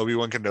watching the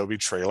Obi-Wan Kenobi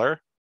trailer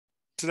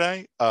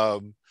today. I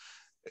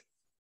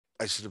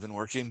should have been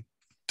working.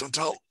 Don't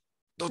tell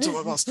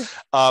my boss.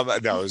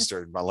 No, it was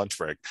during my lunch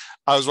break.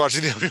 I was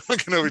watching the Obi-Wan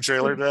Kenobi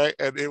trailer today,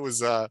 and it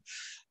was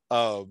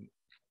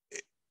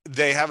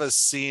they have a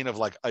scene of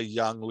like a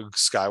young Luke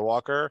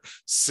Skywalker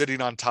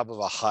sitting on top of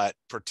a hut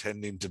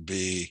pretending to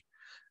be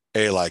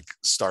a like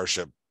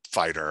starship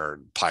fighter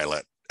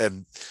pilot.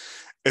 And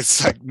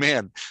it's like,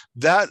 man,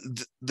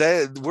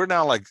 we're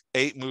now like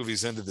 8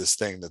 movies into this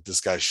thing that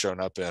this guy's shown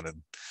up in,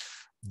 and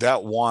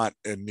that want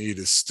and need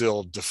is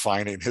still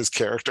defining his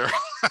character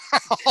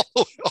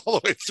all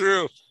the way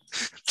through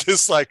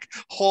this like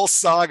whole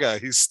saga.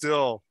 He's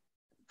still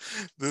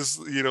this,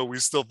 we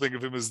still think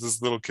of him as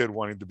this little kid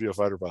wanting to be a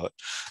fighter pilot.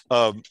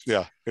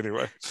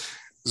 Anyway,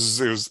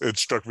 it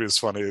struck me as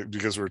funny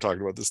because we were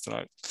talking about this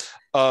tonight.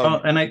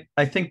 And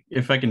I think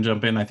if I can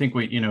jump in, I think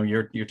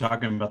you're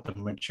talking about the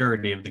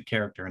maturity of the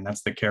character, and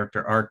that's the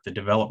character arc, the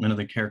development of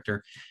the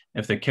character.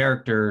 If the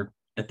character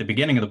at the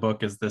beginning of the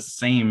book is the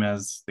same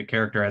as the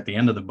character at the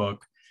end of the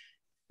book,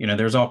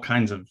 there's all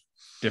kinds of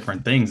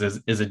different things.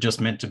 Is it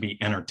just meant to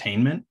be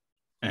entertainment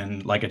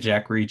and like a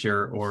Jack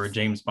Reacher or a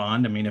James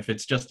Bond? I mean, if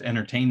it's just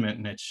entertainment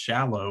and it's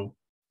shallow,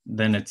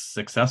 then it's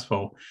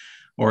successful.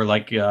 Or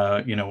like,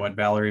 what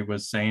Valerie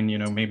was saying,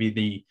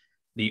 maybe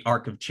the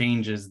arc of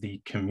change is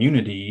the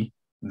community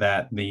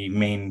that the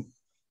main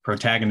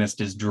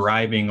protagonist is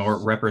driving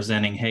or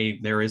representing. Hey,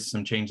 there is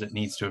some change that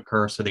needs to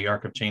occur. So the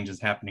arc of change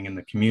is happening in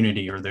the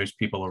community or those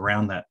people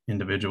around that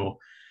individual.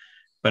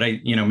 But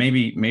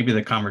maybe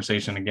the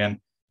conversation, again,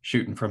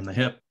 shooting from the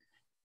hip,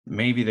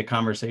 maybe the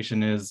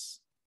conversation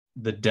is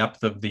the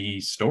depth of the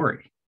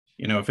story.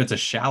 If it's a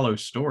shallow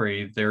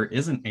story, there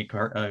isn't a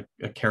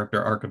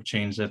character arc of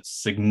change that's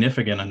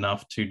significant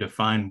enough to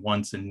define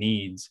wants and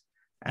needs,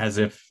 as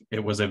if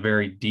it was a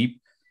very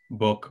deep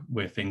book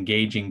with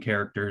engaging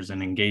characters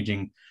and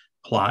engaging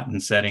plot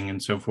and setting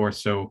and so forth.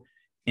 So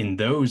in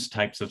those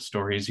types of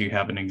stories, you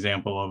have an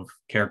example of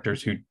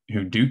characters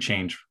who do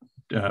change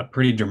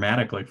pretty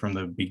dramatically from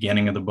the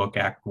beginning of the book,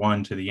 Act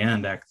 1, to the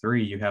end, Act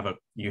 3. You have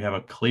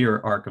a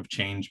clear arc of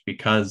change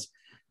because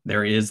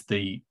there is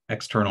the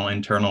external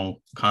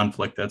internal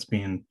conflict that's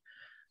being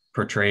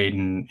portrayed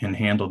and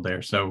handled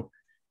there. So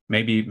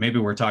maybe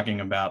we're talking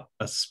about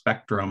a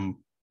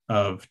spectrum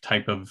of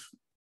type of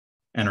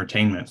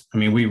entertainment. I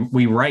mean,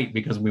 we write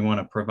because we want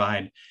to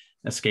provide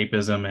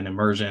escapism and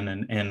immersion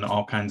and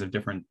all kinds of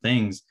different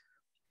things.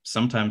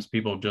 Sometimes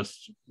people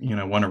just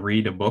want to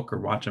read a book or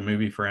watch a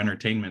movie for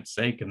entertainment's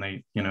sake, and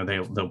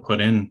they'll put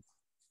in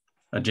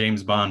a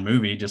James Bond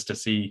movie just to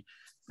see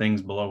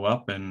things blow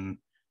up and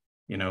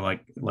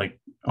like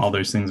all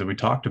those things that we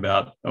talked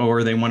about.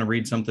 Or they want to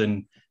read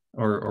something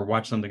or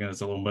watch something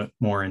that's a little bit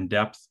more in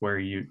depth, where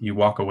you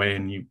walk away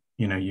and you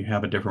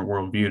have a different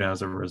worldview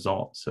as a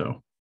result.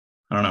 So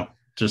I don't know,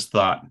 just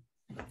thought.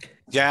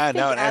 Yeah,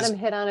 no, Adam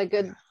hit on a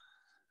good.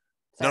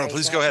 Sorry, no,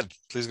 please go ahead.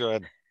 Please go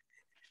ahead.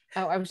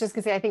 Oh, I was just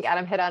gonna say, I think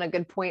Adam hit on a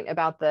good point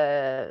about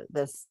the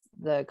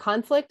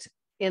conflict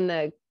in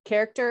the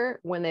character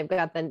when they've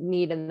got the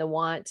need and the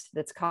want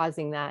that's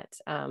causing that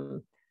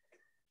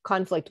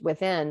conflict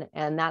within,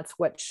 and that's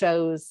what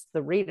shows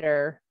the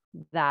reader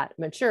that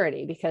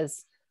maturity,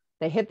 because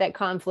they hit that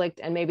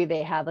conflict and maybe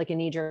they have like a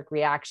knee-jerk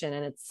reaction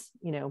and it's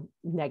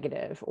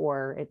negative,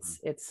 or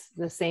it's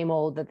the same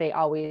old that they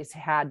always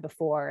had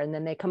before, and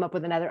then they come up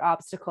with another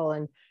obstacle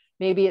and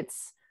maybe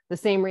it's the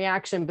same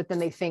reaction, but then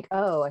they think,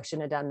 oh, I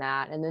shouldn't have done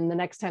that, and then the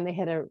next time they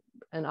hit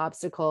an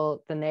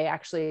obstacle, then they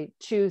actually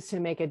choose to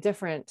make a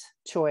different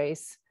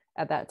choice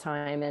at that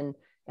time, and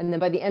then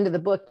by the end of the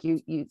book,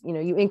 you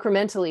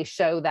incrementally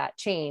show that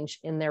change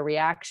in their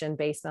reaction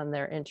based on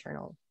their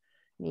internal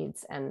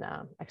needs and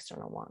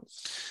external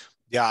wants.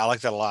 Yeah, I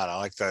like that a lot. I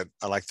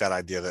like that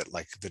idea that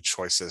like the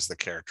choices the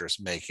character's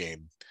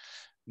making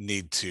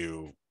need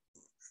to,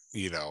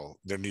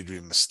 there need to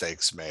be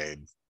mistakes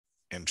made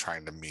in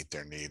trying to meet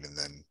their need, and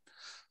then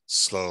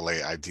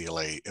slowly,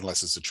 ideally,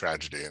 unless it's a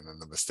tragedy, and then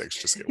the mistakes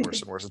just get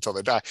worse and worse until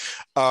they die.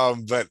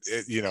 But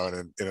in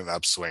an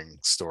upswing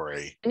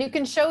story, and you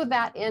can show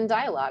that in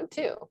dialogue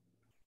too,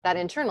 that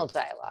internal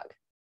dialogue.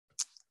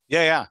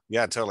 Yeah,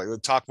 totally.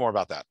 Talk more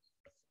about that.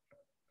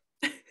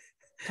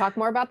 Talk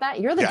more about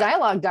that. You're the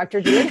dialogue doctor,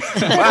 dude.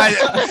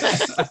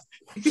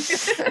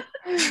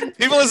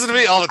 People listen to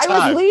me all the time.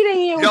 I was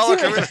leading you.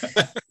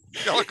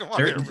 Y'all come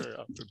on here very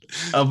often.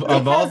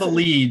 Of all the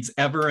leads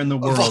ever in the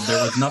world,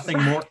 there was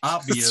nothing more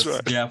obvious,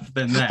 right, Jeff,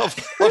 than that.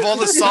 Of all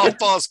the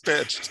softballs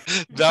pitched,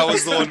 that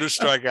was the one to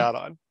strike out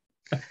on.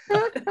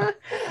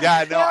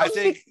 Yeah, no, I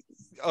think.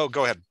 Oh,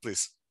 go ahead,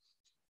 please.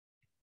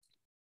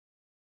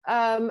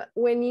 When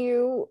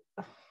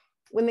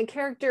the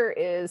character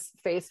is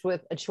faced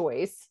with a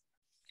choice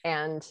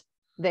and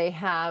they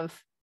have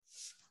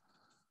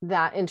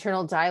that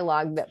internal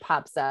dialogue that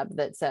pops up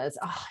that says,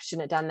 oh, I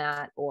shouldn't have done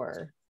that,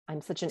 or I'm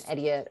such an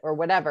idiot, or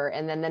whatever.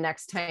 And then the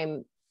next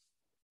time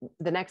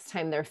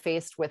they're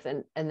faced with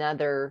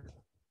another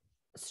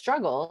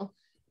struggle,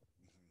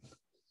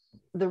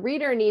 the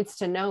reader needs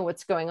to know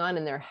what's going on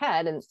in their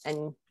head.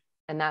 And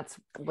that's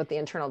what the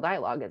internal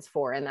dialogue is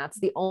for. And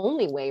that's the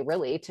only way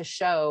really to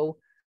show,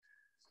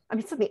 I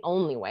mean, it's not the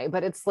only way,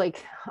 but it's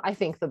like, I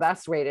think the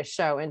best way to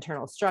show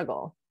internal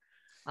struggle.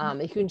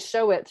 You can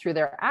show it through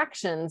their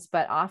actions,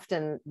 but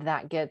often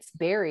that gets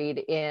buried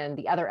in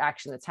the other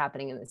action that's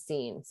happening in the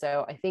scene.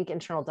 So I think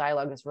internal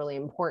dialogue is really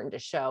important to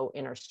show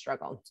inner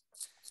struggle.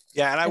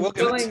 Yeah, and I will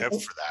give a going- tip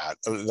for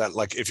that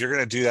like if you're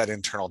going to do that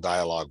internal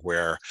dialogue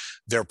where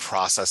they're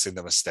processing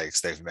the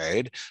mistakes they've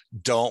made,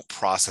 don't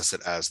process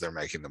it as they're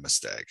making the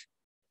mistake.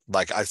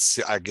 Like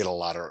I get a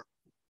lot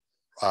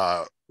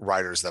of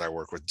writers that I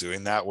work with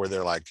doing that, where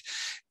they're like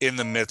in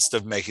the midst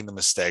of making the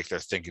mistake, they're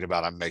thinking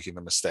about, I'm making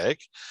the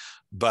mistake.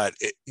 But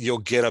you'll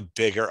get a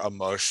bigger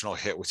emotional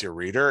hit with your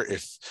reader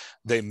if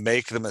they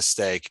make the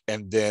mistake,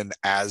 and then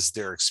as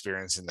they're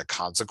experiencing the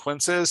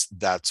consequences,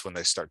 that's when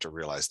they start to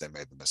realize they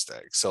made the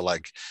mistake. So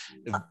like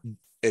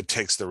it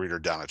takes the reader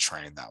down a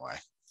train that way.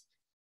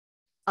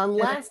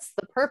 Unless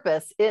the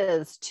purpose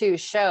is to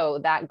show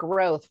that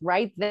growth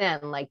right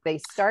then, like they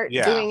start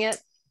doing it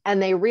and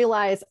they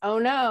realize, oh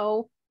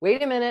no,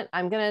 wait a minute,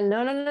 I'm gonna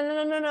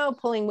no,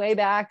 pulling way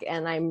back,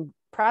 and I'm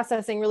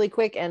processing really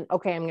quick, and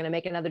okay, I'm going to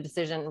make another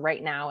decision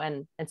right now,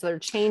 and so they're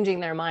changing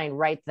their mind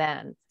right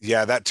then.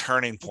 Yeah, that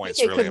turning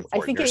point's really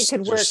important. I think it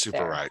could work. You're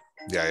super right.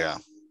 Yeah.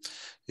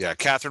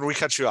 Catherine, we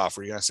cut you off.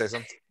 Were you going to say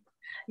something?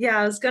 Yeah,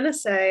 I was going to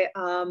say,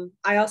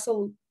 I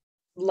also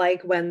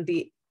like when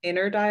the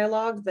inner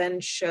dialogue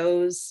then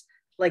shows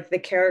like the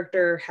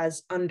character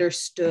has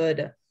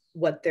understood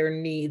what their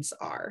needs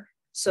are.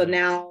 So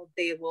now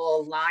they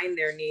will align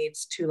their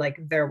needs to like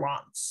their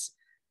wants.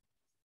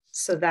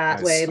 So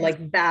that way,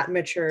 like that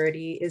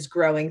maturity is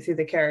growing through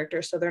the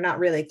character. So they're not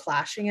really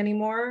clashing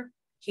anymore.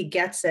 He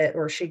gets it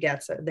or she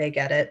gets it, they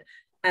get it.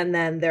 And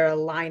then they're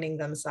aligning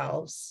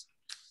themselves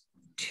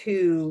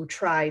to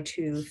try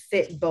to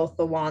fit both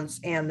the wants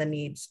and the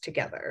needs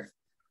together.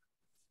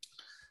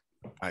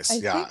 Nice. I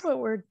think what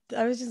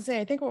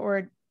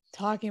we're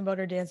talking about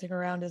or dancing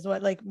around is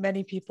what like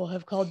many people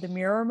have called the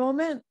mirror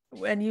moment.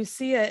 And you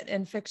see it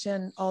in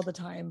fiction all the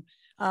time,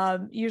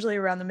 usually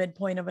around the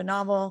midpoint of a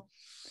novel,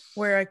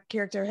 where a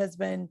character has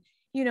been,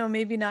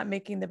 maybe not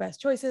making the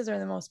best choices or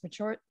the most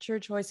mature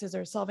choices,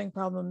 or solving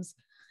problems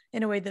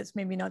in a way that's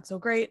maybe not so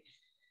great.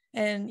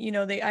 And,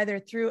 they either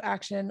through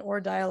action or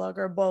dialogue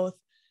or both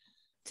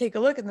take a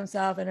look at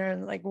themselves and are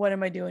like, what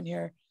am I doing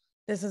here?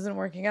 This isn't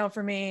working out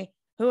for me.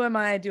 Who am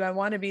I? Do I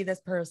want to be this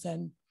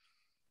person?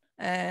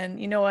 And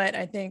you know what?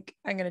 I think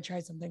I'm going to try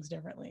some things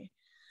differently.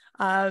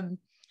 And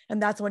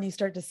that's when you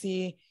start to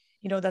see,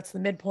 that's the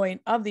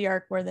midpoint of the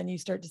arc, where then you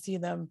start to see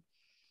them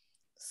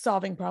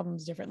solving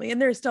problems differently.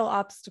 And there's still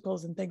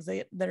obstacles and things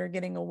that are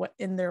getting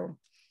in their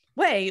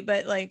way,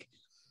 but like,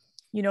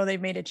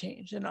 they've made a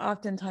change. And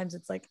oftentimes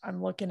it's like,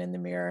 I'm looking in the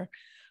mirror.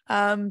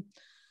 I'm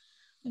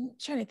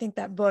trying to think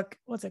that book,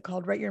 what's it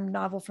called? Write Your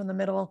Novel from the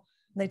Middle.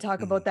 And they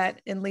talk about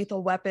that in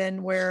Lethal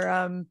Weapon,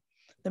 where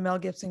the Mel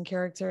Gibson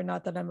character,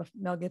 not that I'm a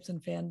Mel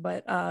Gibson fan,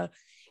 but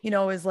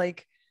is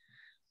like,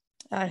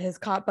 his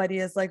cop buddy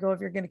is like, oh,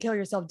 if you're going to kill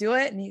yourself, do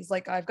it. And he's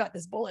like, I've got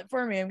this bullet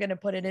for me, I'm going to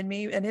put it in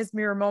me. And his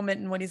mirror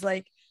moment, and when he's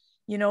like,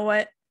 you know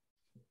what,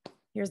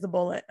 here's the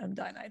bullet, I'm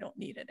done, I don't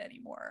need it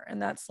anymore.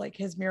 And that's like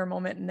his mirror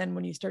moment. And then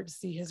when you start to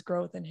see his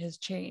growth and his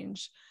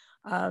change,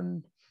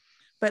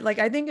 but like,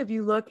 I think if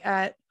you look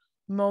at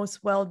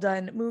most well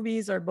done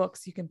movies or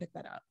books, you can pick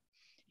that up.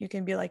 You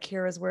can be like,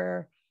 here is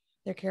where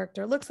their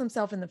character looks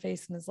himself in the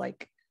face and is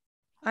like,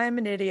 I'm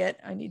an idiot,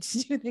 I need to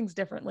do things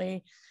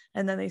differently.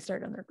 And then they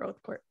start on their growth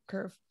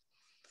curve.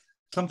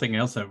 Something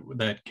else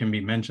that can be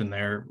mentioned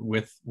there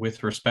with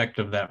respect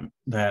of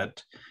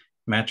that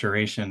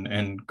maturation,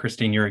 and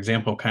Christine, your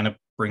example kind of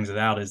brings it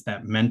out, is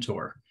that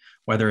mentor,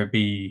 whether it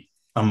be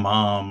a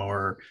mom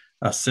or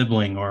a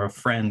sibling or a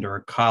friend or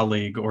a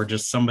colleague or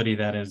just somebody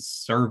that is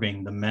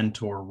serving the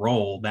mentor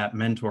role. That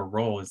mentor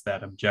role is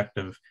that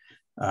objective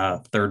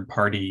third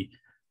party.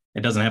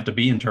 It doesn't have to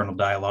be internal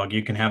dialogue.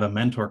 You can have a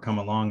mentor come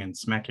along and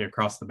smack you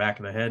across the back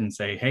of the head and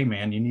say, hey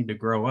man, you need to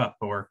grow up.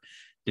 Or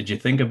did you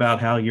think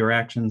about how your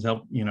actions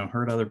help,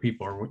 hurt other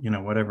people, or,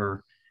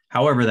 whatever,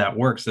 however that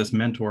works, this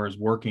mentor is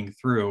working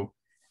through.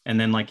 And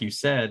then, like you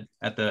said,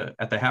 at the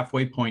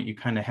halfway point, you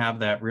kind of have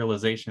that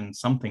realization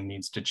something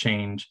needs to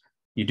change.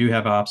 You do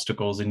have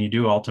obstacles, and you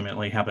do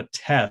ultimately have a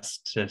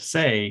test to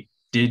say,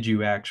 did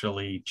you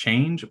actually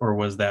change, or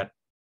was that,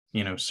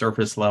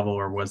 surface level,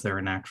 or was there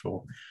an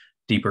actual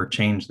deeper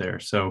change there?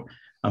 So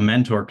a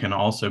mentor can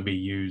also be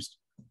used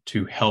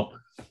to help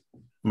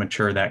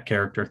mature that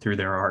character through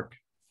their arc.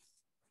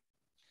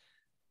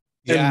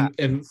 Yeah.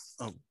 And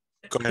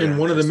go ahead, and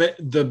one of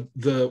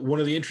Chris. one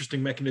of the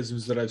interesting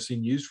mechanisms that I've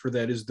seen used for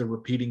that is the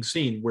repeating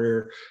scene,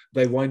 where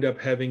they wind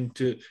up having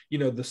to,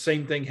 the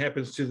same thing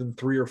happens to them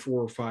 3 or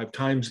 4 or 5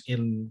 times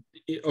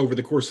over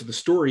the course of the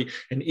story,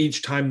 and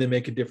each time they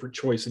make a different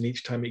choice, and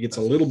each time it gets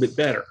a little bit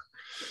better,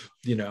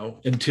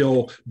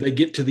 until they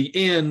get to the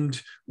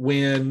end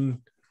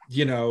when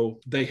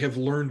they have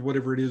learned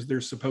whatever it is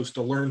they're supposed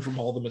to learn from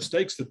all the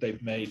mistakes that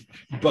they've made.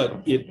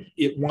 But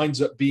it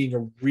winds up being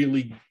a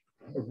really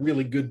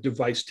good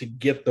device to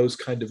get those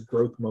kind of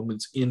growth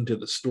moments into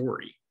the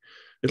story,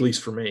 at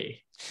least for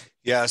me.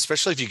 Yeah,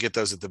 especially if you get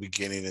those at the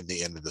beginning and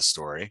the end of the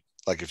story.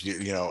 Like if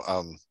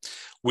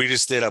We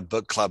just did a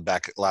book club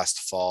back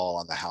last fall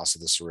on the House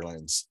on the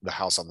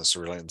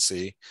Cerulean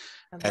Sea.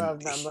 I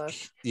love that book.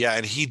 Yeah,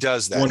 and he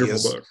does that.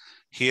 Wonderful book.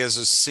 He has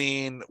a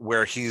scene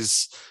where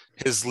his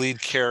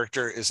lead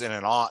character is in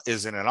an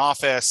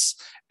office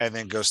and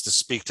then goes to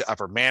speak to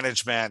upper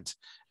management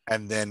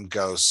and then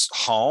goes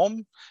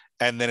home.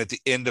 And then at the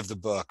end of the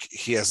book,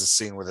 he has a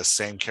scene where the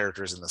same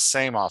character is in the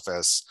same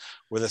office,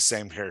 where the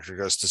same character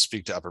goes to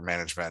speak to upper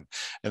management,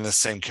 and the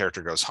same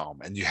character goes home.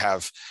 And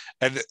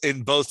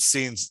in both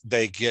scenes,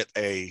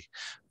 the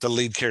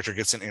lead character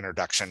gets an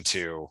introduction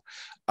to,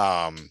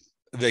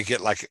 they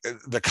get like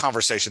the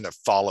conversation that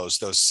follows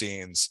those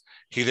scenes.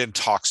 He then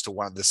talks to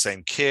the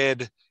same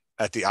kid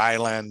at the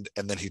island,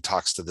 and then he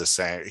talks to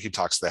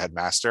the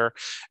headmaster,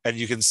 and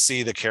you can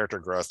see the character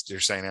growth. You're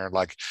saying, Aaron,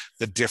 like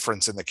the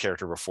difference in the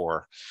character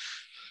before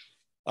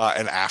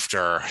and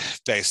after,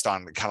 based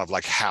on kind of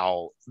like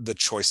how the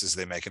choices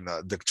they make and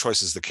the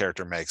choices the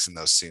character makes in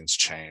those scenes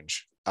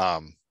change.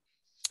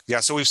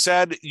 So we've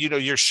said,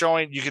 you're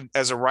showing, you can,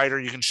 as a writer,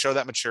 you can show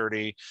that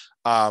maturity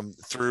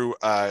through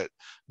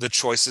the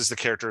choices the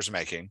character is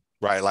making,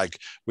 right? Like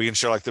we can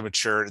show like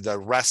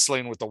the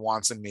wrestling with the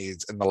wants and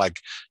needs, and the like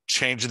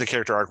change in the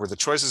character arc with the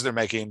choices they're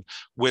making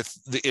with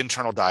the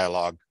internal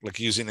dialogue, like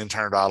using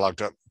internal dialogue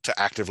to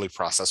actively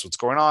process what's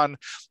going on.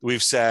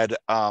 We've said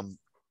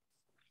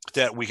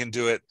that we can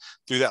do it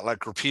through that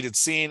like repeated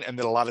scene, and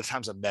that a lot of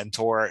times a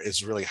mentor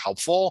is really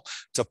helpful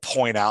to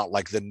point out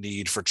like the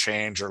need for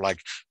change, or like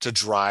to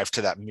drive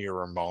to that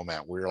mirror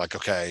moment where you're like,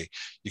 okay,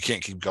 you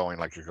can't keep going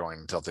like you're going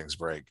until things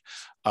break.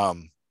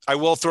 I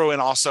will throw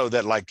in also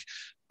that like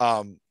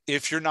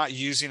if you're not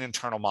using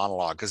internal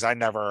monologue, because I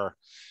never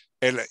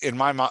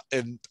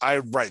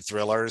I write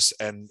thrillers,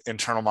 and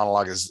internal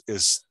monologue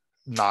is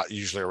not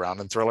usually around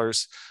in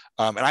thrillers.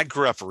 And I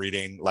grew up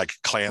reading like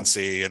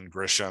Clancy and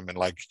Grisham, and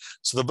like,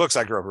 so the books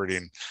I grew up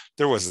reading,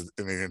 there was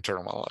an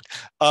internal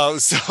monologue.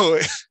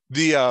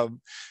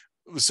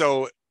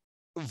 So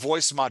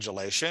voice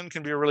modulation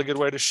can be a really good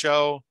way to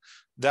show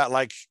that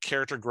like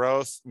character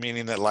growth,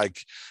 meaning that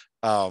like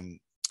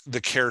the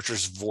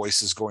character's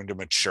voice is going to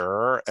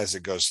mature as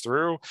it goes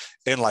through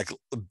in like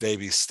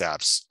baby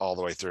steps all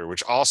the way through,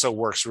 which also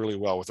works really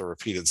well with a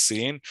repeated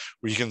scene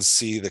where you can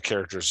see the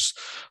character's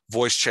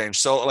voice change.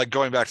 So like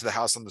going back to the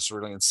House on the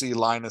Cerulean Sea,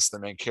 Linus, the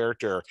main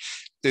character,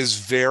 is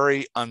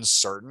very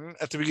uncertain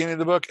at the beginning of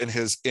the book, and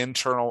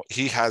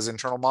he has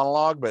internal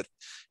monologue, but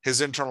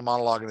his internal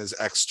monologue and his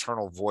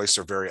external voice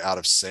are very out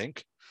of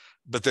sync.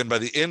 But then by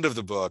the end of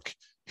the book,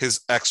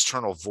 his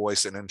external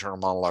voice and internal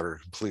monologue are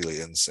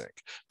completely in sync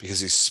because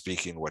he's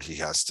speaking what he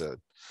has to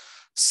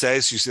say.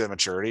 So you see that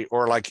maturity.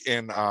 Or like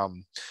in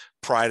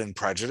Pride and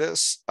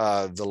Prejudice,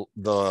 why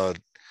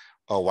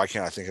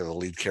can't I think of the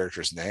lead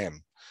character's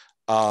name?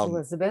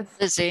 Elizabeth.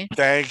 Lizzie.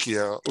 Thank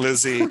you,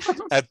 Lizzie.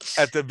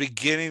 At the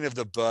beginning of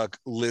the book,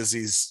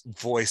 Lizzie's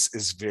voice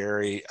is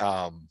very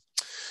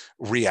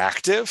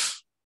reactive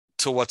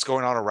to what's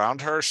going on around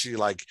her. She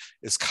like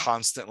is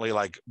constantly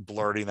like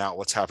blurting out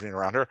what's happening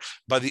around her.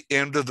 By the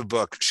end of the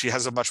book, she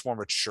has a much more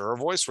mature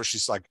voice where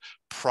she's like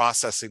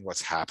processing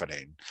what's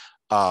happening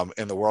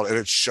in the world, and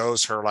it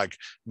shows her like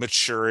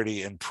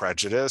maturity and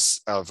prejudice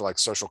of like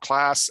social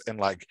class, and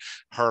like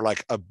her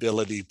like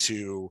ability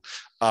to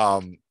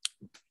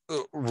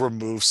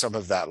remove some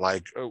of that,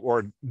 like,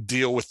 or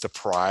deal with the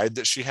pride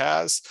that she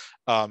has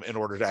in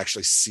order to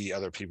actually see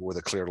other people with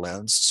a clear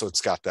lens. So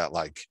it's got that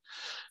like,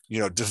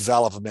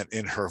 development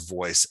in her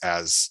voice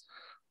as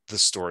the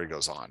story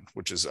goes on,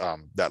 which is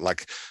that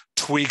like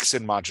tweaks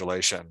in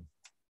modulation.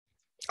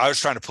 I was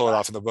trying to pull it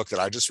off in the book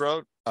that I just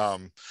wrote.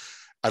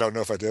 I don't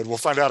know if I did. We'll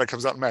find out. It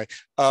comes out in May.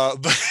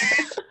 But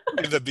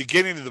in the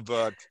beginning of the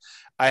book,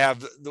 I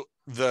have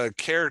the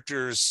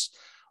characters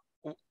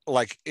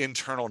like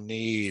internal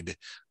need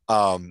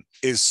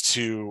is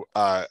to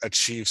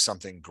achieve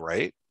something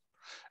great.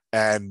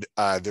 And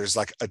there's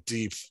like a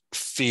deep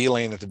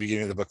feeling at the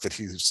beginning of the book that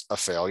he's a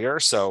failure.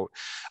 So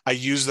I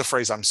use the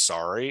phrase "I'm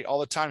sorry" all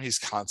the time. He's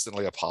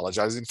constantly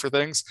apologizing for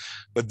things.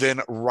 But then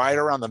right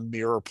around the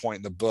mirror point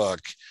in the book,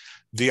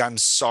 the "I'm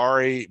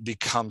sorry"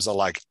 becomes a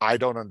like, I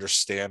don't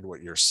understand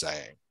what you're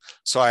saying.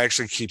 So I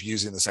actually keep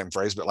using the same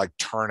phrase, but like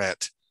turn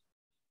it.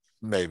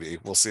 Maybe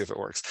we'll see if it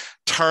works.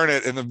 Turn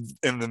it in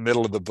the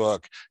middle of the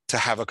book to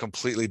have a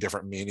completely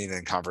different meaning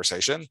and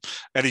conversation,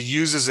 and he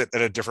uses it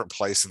at a different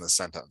place in the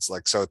sentence.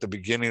 Like, so at the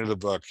beginning of the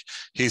book,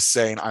 he's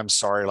saying "I'm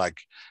sorry," like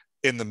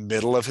in the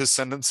middle of his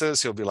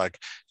sentences, he'll be like,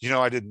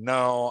 I didn't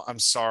know. I'm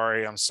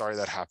sorry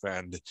that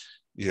happened.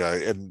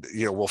 And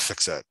we'll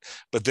fix it.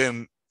 But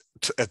then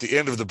at the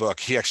end of the book,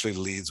 he actually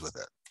leads with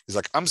it. He's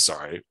like, "I'm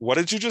sorry, what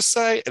did you just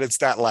say?" And it's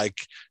that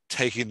like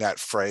taking that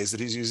phrase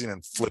that he's using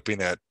and flipping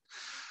it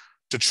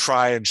to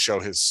try and show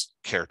his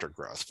character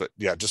growth. But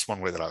yeah, just one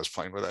way that I was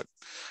playing with it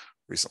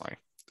recently.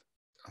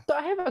 So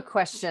I have a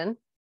question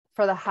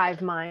for the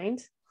hive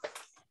mind.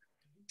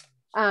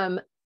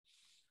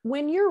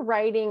 When you're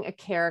writing a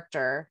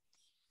character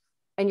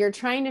and you're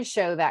trying to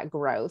show that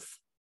growth,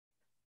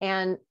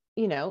 and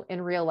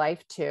in real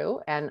life too,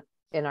 and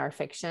in our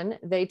fiction.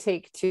 They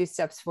take 2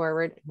 steps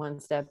forward, 1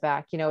 step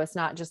back. You know, it's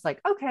not just like,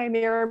 okay,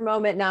 mirror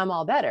moment, now I'm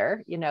all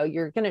better. You know,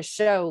 you're going to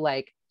show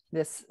like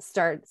this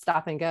start,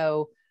 stop and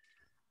go,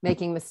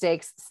 making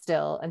mistakes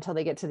still until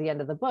they get to the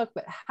end of the book.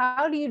 But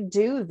how do you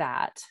do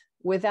that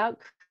without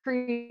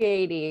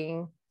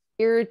creating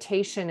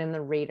irritation in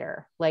the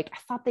reader? Like, I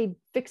thought they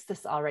fixed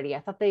this already.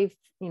 I thought they've,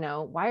 you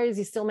know, why is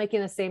he still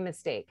making the same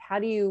mistake? How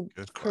do you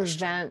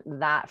prevent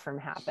that from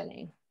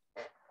happening?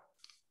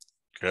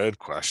 Good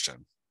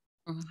question.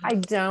 I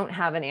don't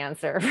have an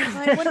answer.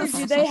 I wonder,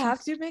 do they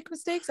have to make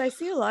mistakes? I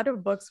see a lot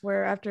of books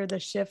where after the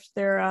shift,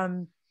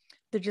 they're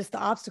just, the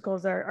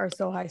obstacles are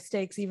so high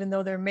stakes, even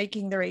though they're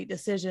making the right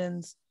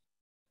decisions.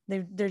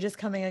 They're just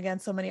coming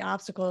against so many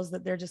obstacles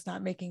that they're just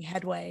not making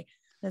headway.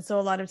 And so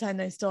a lot of time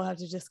they still have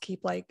to just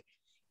keeping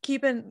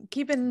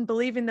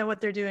believing that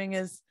what they're doing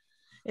is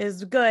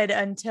good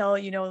until,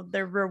 you know,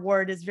 their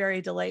reward is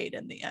very delayed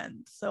in the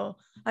end. So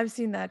I've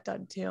seen that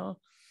done too.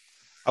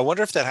 I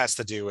wonder if that has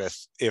to do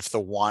with if the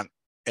want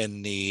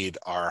and need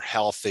are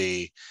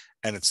healthy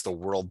and it's the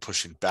world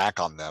pushing back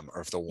on them,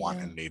 or if the want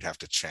and need have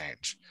to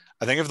change.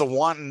 I think if the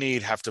want and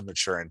need have to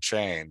mature and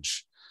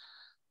change,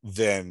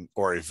 then,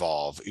 or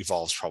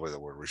evolve's probably the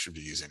word we should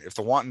be using. If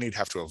the want and need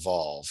have to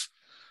evolve,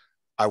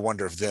 I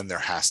wonder if then there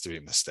has to be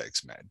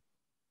mistakes made.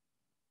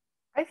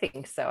 I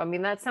think so. I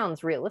mean, that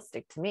sounds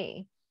realistic to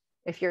me.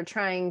 If you're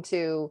trying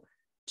to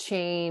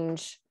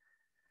change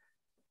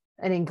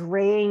an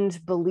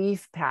ingrained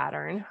belief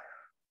pattern,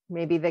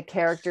 maybe the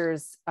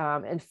character's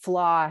and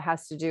flaw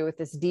has to do with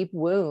this deep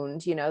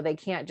wound, you know, they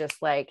can't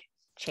just like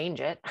change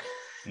it.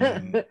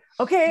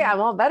 Okay, I'm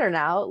all better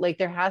now. Like,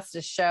 there has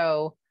to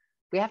show,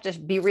 we have to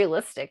be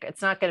realistic.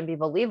 It's not going to be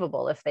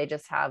believable if they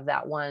just have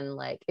that one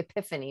like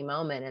epiphany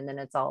moment and then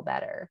it's all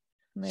better.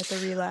 And they have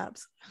to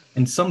relapse.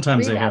 And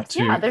sometimes they have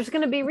to. Yeah, there's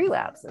going to be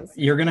relapses.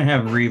 You're going to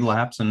have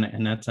relapse,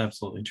 and that's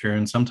absolutely true.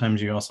 And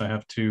sometimes you also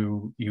have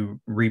to,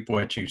 you reap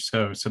what you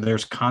sow. So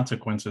there's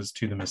consequences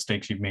to the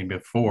mistakes you've made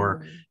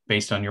before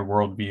based on your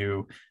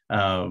worldview.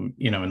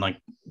 You know, and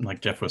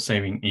like Jeff was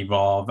saying,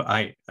 evolve.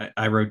 I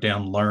wrote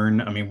down learn.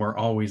 I mean, we're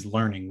always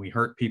learning. We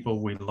hurt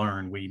people, we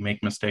learn. We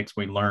make mistakes,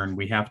 we learn.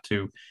 We have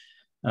to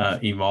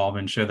evolve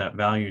and show that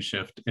value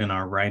shift in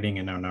our writing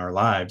and in our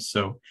lives.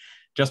 So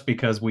just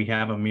because we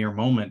have a mere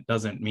moment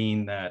doesn't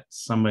mean that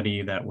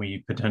somebody that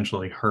we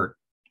potentially hurt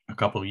a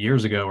couple of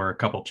years ago or a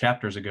couple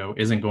chapters ago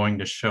isn't going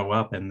to show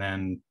up. And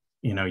then,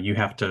 you know, you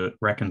have to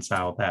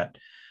reconcile that.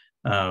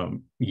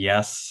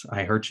 Yes,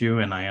 I hurt you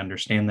and I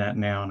understand that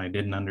now, and I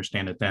didn't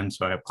understand it then,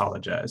 so I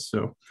apologize.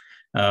 So,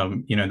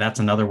 you know, that's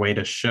another way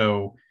to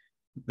show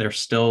they're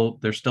still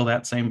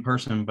that same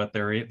person, but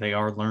they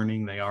are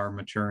learning, they are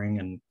maturing,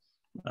 and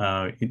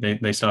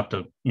they still have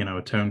to, you know,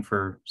 atone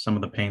for some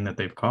of the pain that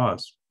they've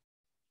caused.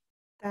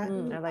 I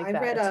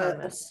that read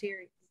a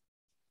series.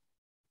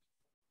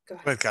 Go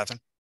ahead,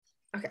 Catherine.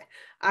 Okay,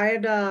 I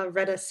had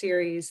read a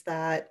series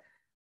that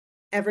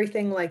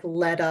everything like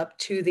led up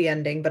to the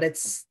ending, but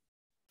it's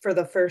for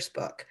the first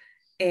book,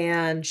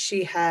 and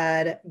she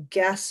had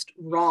guessed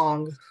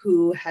wrong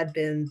who had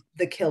been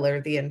the killer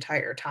the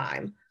entire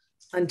time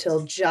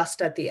until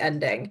just at the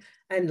ending,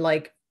 and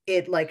like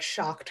it like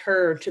shocked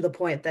her to the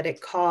point that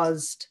it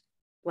caused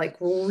like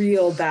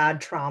real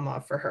bad trauma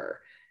for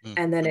her.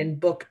 And then in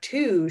book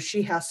 2,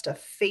 she has to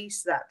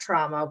face that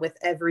trauma with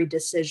every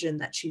decision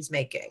that she's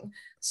making.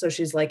 So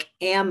she's like,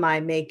 am I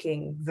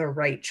making the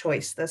right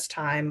choice this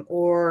time?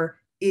 Or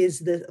is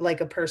this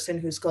like a person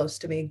who's close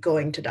to me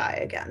going to die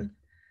again?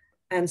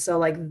 And so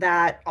like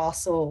that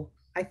also,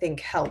 I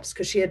think, helps,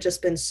 because she had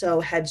just been so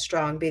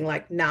headstrong being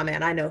like, nah,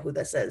 man, I know who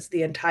this is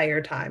the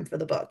entire time for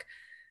the book.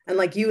 And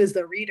like you as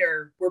the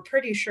reader, we're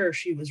pretty sure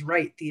she was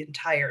right the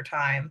entire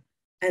time.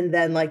 And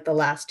then like the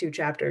last 2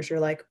 chapters,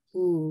 you're like,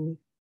 ooh,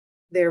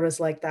 there was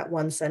like that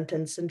one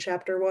sentence in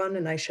chapter 1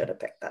 and I should have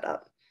picked that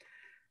up.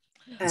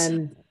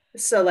 And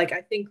so like,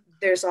 I think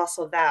there's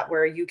also that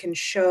where you can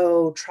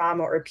show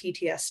trauma or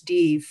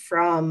PTSD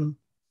from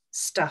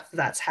stuff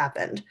that's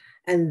happened,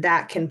 and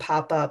that can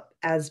pop up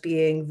as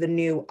being the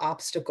new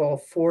obstacle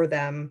for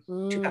them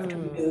to have to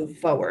move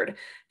forward,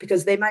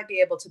 because they might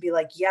be able to be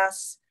like,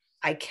 yes,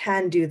 I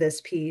can do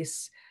this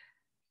piece,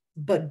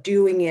 but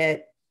doing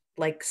it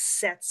like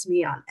sets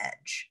me on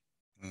edge.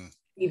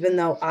 Even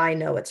though I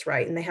know it's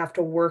right, and they have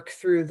to work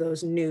through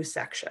those new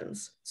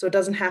sections. So it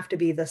doesn't have to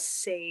be the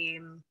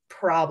same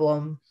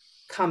problem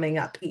coming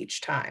up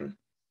each time.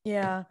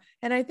 Yeah.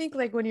 And I think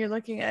like when you're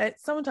looking at,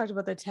 someone talked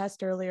about the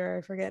test earlier,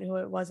 I forget who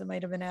it was, it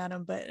might've been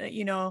Adam, but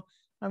you know,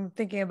 I'm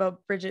thinking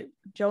about Bridget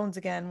Jones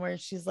again, where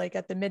she's like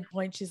at the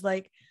midpoint, she's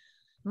like,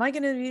 am I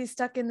going to be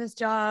stuck in this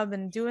job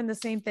and doing the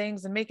same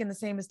things and making the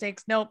same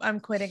mistakes? Nope,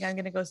 I'm quitting. I'm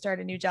going to go start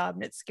a new job.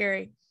 And it's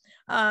scary.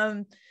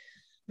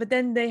 But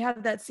then they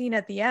have that scene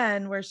at the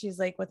end where she's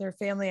like with her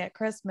family at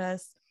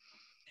Christmas,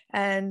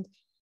 and,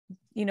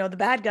 you know, the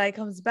bad guy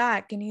comes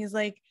back and he's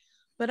like,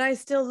 but I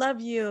still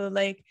love you.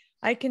 Like,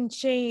 I can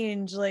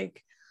change.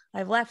 Like,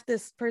 I've left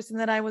this person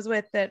that I was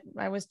with, that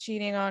I was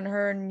cheating on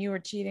her and you were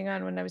cheating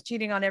on when I was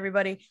cheating on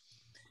everybody.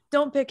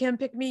 don't pick him,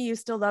 pick me, you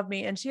still love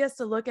me. And she has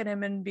to look at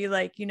him and be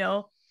like,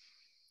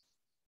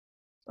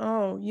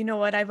 oh, you know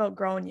what, I've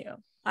outgrown you,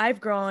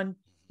 I've grown,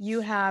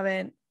 you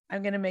haven't,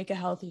 I'm going to make a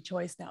healthy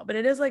choice now. But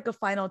it is like a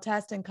final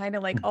test, and kind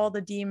of like all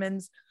the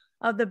demons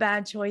of the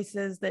bad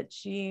choices that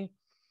she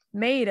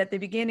made at the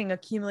beginning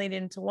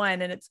accumulated into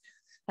one. And it's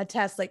a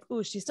test like,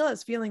 oh, she still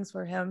has feelings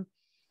for him.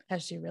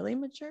 Has she really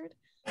matured?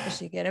 Is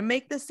she going to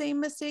make the same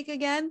mistake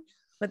again?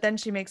 But then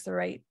she makes the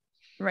right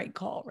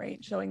call,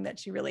 right? Showing that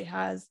she really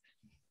has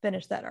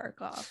finished that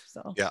arc off.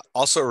 So yeah,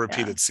 also a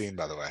repeated scene,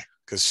 by the way,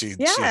 because she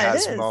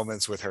has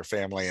moments with her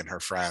family and her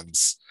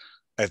friends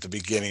at the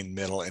beginning,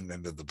 middle, and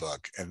end of the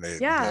book. And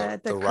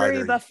at the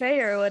curry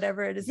buffet or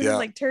whatever it is. It's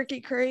like turkey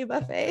curry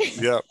buffet.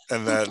 Yep.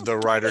 And the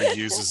writer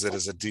uses it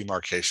as a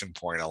demarcation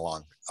point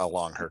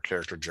along her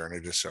character journey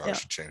to show how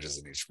she changes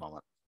in each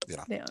moment.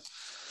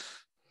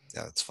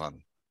 Yeah, it's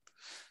fun.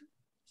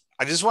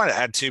 I just want to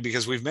add too,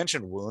 because we've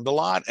mentioned wound a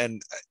lot,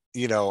 and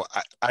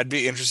I'd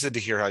be interested to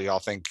hear how y'all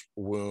think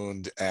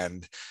wound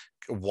and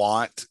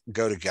want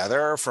go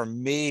together. For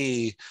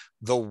me,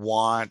 the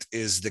want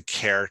is the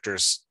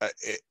character's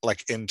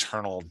like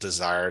internal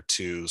desire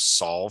to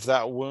solve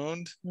that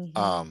wound.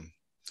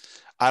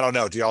 I don't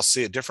know, do y'all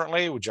see it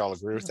differently? Would y'all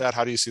agree with that?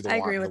 How do you see the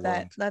want? I agree with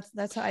that.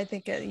 That's how I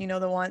think it,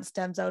 the want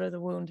stems out of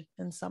the wound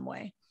in some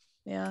way.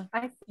 Yeah,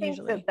 I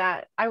think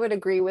that I would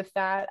agree with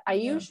that. I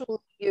usually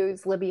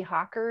use Libby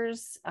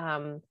Hawker's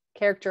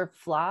character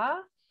flaw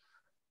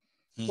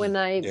when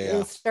I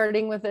am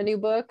starting with a new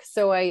book.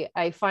 So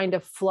I find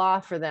a flaw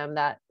for them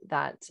that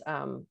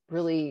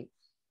really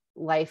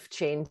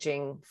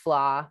life-changing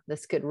flaw.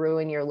 This could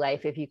ruin your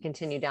life if you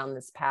continue down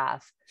this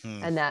path.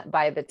 And that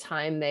by the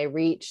time they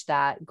reach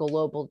that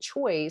global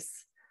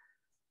choice,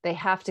 they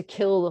have to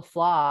kill the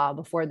flaw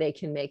before they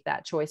can make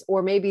that choice.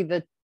 Or maybe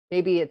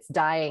it's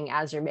dying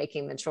as you're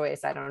making the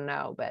choice. I don't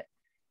know, but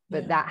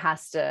that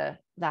has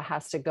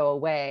to go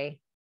away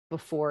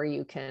before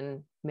you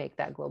can make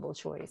that global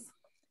choice.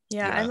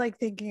 Yeah, I like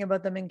thinking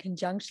about them in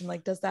conjunction.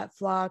 Like, does that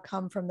flaw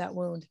come from that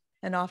wound?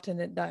 And often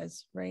it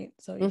does, right?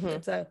 So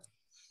it's a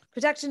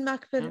protection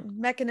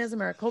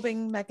mechanism or a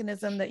coping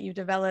mechanism that you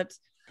developed,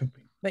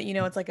 but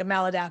it's like a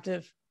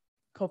maladaptive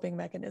coping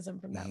mechanism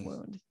from that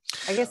wound.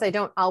 I guess I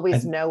don't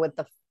always know what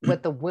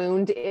the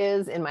wound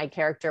is in my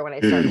character when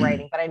I start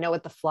writing, but I know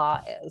what the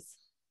flaw is.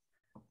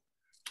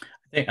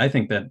 I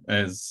think that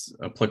is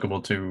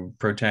applicable to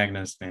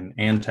protagonist and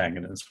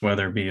antagonist,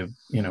 whether it be a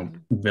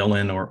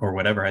villain or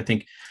whatever. I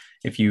think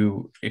if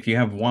you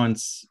have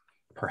wants,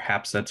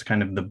 perhaps that's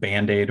kind of the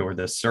band-aid or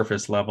the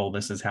surface level.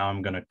 This is how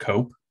I'm going to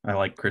cope. I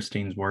like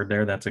Christine's word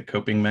there. That's a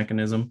coping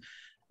mechanism.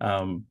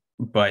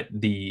 But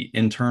the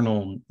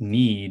internal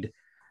need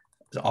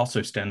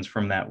also stems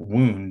from that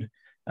wound.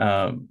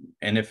 And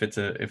if it's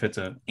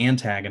an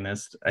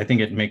antagonist, I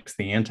think it makes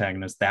the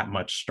antagonist that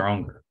much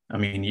stronger. I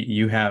mean,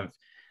 you have,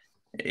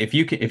 if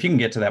you can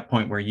get to that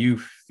point where you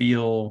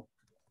feel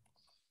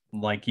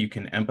like you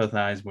can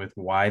empathize with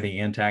why the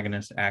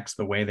antagonist acts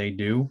the way they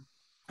do,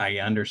 I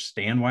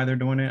understand why they're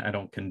doing it. I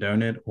don't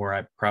condone it, or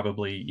I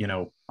probably,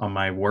 on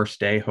my worst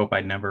day, hope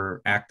I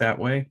never act that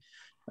way.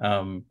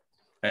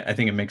 I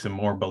think it makes a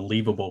more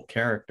believable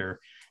character,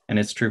 and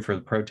it's true for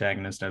the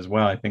protagonist as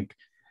well. I think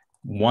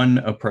one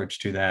approach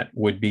to that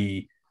would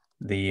be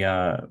the,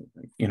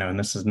 and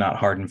this is not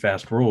hard and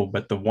fast rule,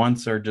 but the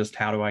wants are just,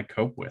 how do I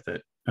cope with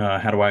it?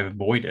 How do I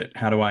avoid it?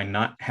 How do I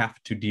not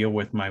have to deal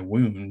with my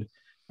wound?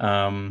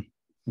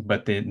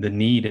 But the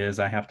need is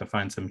I have to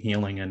find some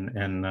healing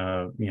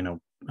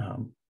and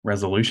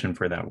resolution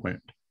for that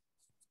wound.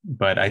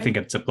 But I think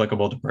it's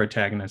applicable to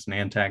protagonists and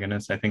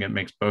antagonists. I think it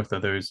makes both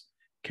of those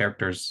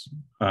characters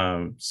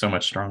so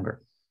much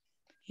stronger.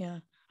 Yeah,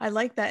 I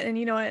like that.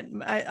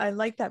 And I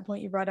like that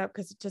point you brought up,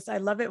 because I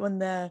love it when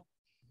the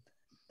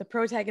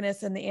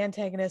protagonist and the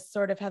antagonist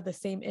sort of have the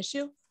same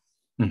issue.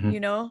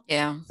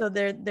 Yeah, so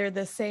they're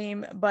the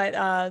same, but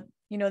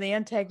the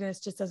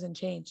antagonist just doesn't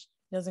change,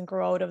 doesn't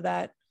grow out of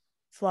that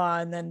flaw.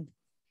 And then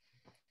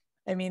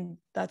I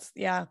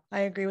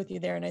agree with you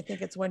there. And I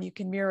think it's when you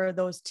can mirror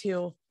those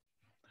two.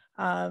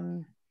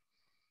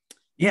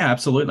 Yeah,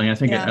 absolutely. I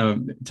think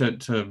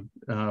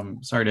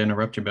sorry to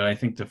interrupt you, but I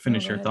think to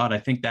finish your thought, I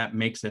think that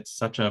makes it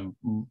such a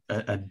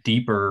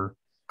deeper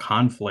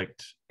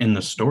conflict in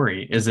the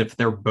story, is if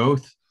they're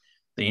both,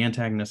 the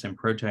antagonist and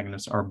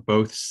protagonist are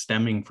both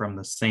stemming from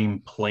the same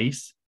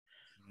place,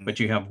 but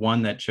you have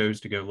one that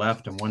chose to go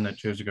left and one that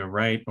chose to go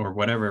right, or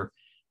whatever,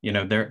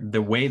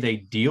 the way they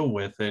deal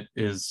with it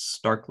is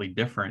starkly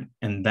different.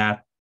 And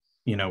that,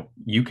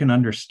 you can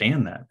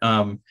understand that.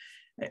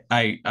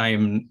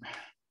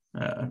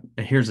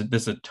 This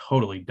is a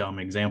totally dumb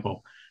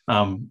example.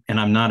 And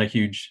I'm not a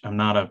huge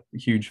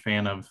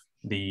fan of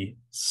the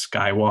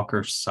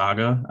Skywalker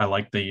saga. I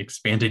like the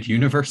expanded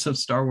universe of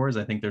Star Wars.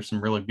 I think there's some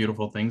really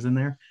beautiful things in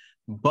there.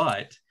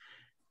 But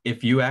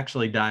if you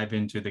actually dive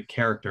into the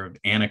character of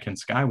Anakin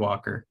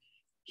Skywalker,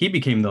 he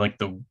became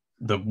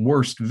the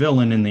worst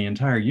villain in the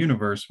entire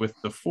universe with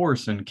the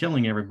Force and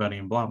killing everybody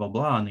and blah, blah,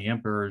 blah, and the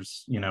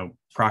Emperor's,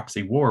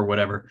 proxy war or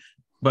whatever.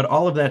 But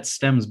all of that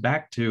stems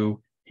back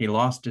to he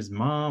lost his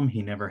mom.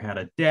 He never had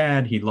a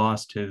dad. He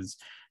lost his,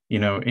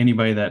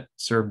 anybody that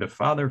served a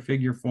father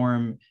figure for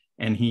him.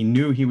 And he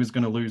knew he was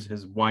going to lose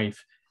his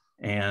wife.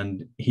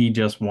 And he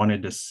just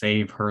wanted to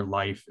save her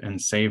life and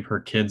save her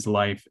kid's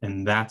life.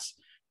 And that's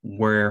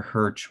where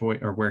her choice,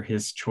 or where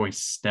his choice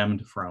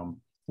stemmed from,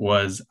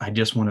 was, I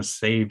just want to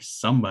save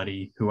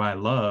somebody who I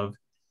love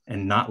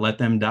and not let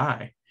them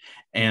die.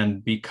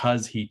 And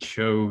because he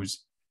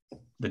chose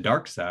the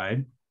dark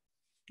side,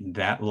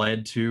 that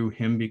led to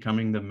him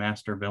becoming the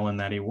master villain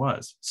that he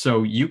was.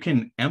 So you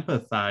can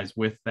empathize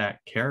with that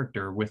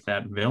character, with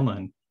that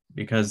villain,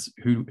 because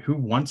who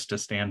wants to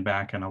stand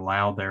back and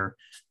allow their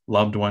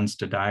loved ones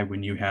to die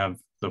when you have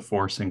the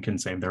Force and can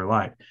save their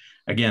life?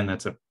 Again,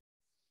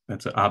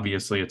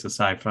 obviously it's a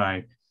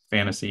sci-fi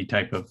fantasy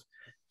type of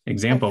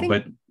example,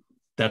 but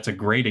that's a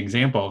great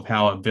example of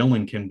how a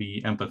villain can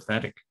be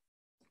empathetic.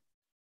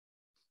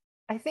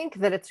 I think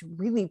that it's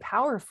really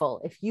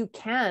powerful if you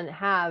can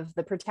have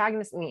the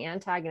protagonist and the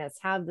antagonist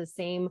have the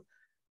same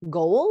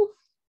goal,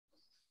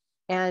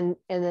 and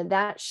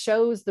that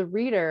shows the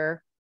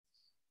reader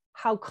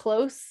how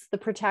close the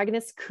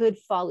protagonist could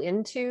fall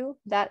into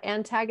that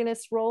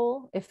antagonist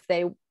role if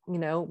they,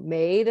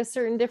 made a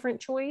certain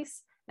different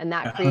choice. And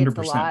that creates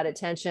 100%. A lot of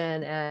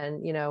tension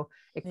and,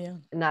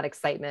 not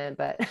excitement,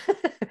 but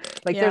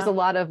there's a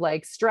lot of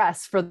like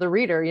stress for the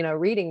reader,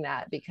 reading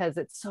that, because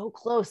it's so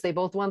close. They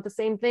both want the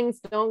same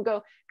things. Don't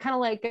go, kind of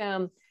like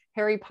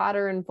Harry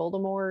Potter and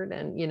Voldemort.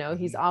 And,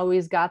 he's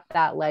always got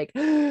that, like,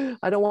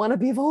 I don't want to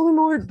be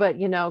Voldemort, but,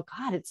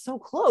 God, it's so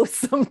close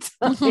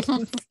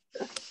sometimes.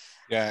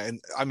 Yeah. And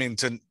I mean,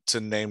 to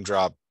name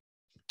drop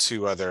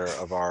two other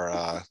of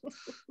our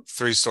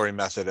 3-Story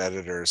Method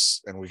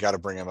editors, and we got to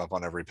bring them up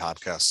on every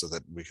podcast so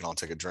that we can all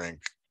take a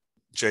drink.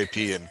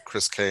 JP and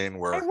Chris Kane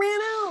were. I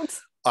ran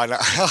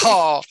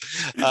out.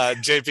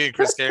 JP and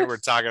Chris Kane were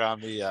talking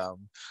on the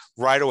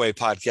Right Away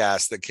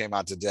podcast that came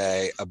out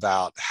today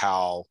about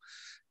how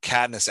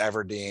Katniss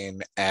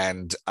Everdeen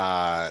and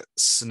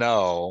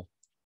Snow,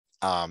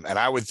 and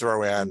I would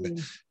throw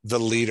in the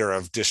leader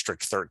of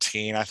District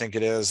 13, I think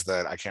it is,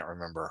 that I can't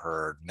remember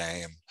her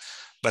name,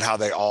 but how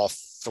they all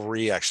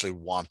three actually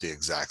want the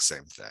exact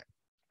same thing,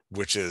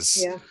 which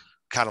is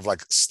kind of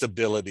like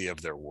stability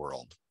of their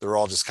world. They're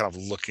all just kind of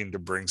looking to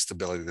bring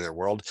stability to their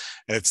world.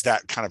 And it's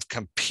that kind of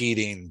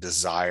competing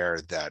desire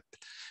that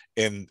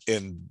in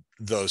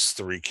those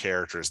three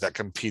characters, that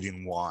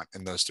competing want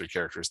in those three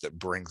characters, that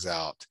brings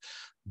out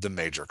the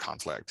major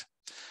conflict.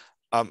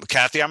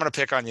 Kathy, I'm going to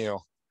pick on you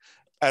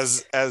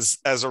as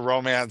a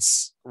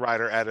romance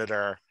writer,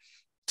 editor.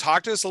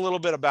 Talk to us a little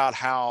bit about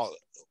how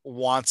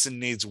wants and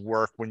needs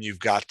work when you've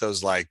got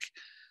those like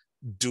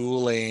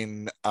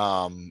dueling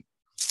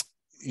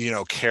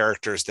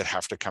characters that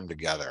have to come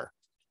together.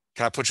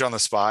 Can I put you on the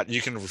spot? You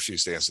can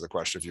refuse to answer the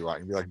question if you want.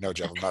 You can be like, no,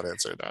 Jeff, I'm not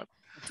answering that.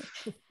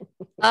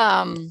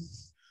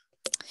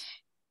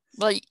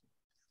 Well,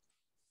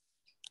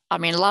 I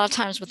mean, a lot of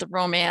times with the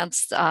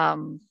romance,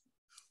 part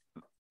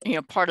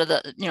of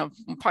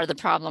the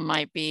problem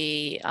might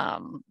be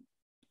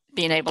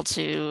being able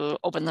to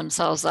open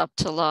themselves up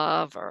to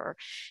love, or,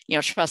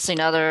 trusting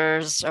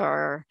others,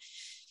 or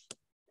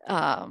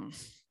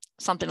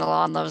something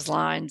along those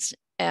lines.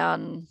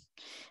 And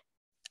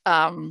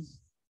in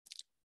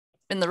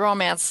the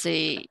romance,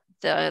 the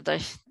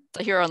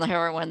hero and the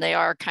heroine, they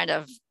are kind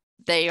of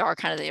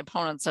the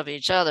opponents of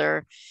each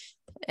other.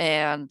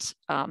 And,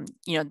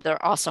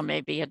 there also may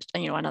be,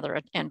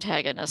 another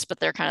antagonist, but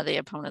they're kind of the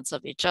opponents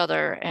of each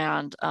other.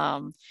 And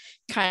kind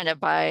of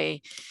by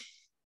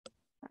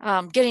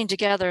getting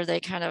together, they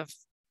kind of,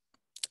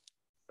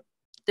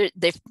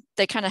 they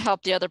kind of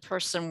help the other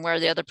person where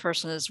the other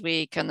person is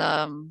weak, and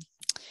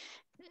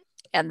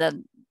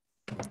then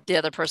the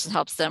other person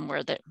helps them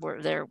where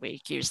they're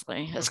weak.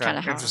 Usually, it's kind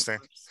of interesting.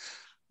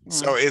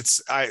 So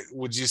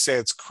would you say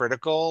it's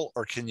critical,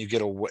 or can you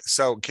get away?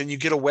 So can you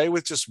get away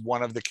with just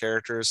one of the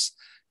characters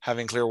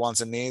having clear wants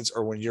and needs,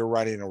 or when you're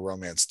writing a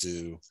romance,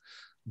 do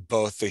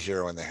both the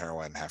hero and the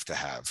heroine have to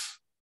have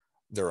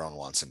their own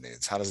wants and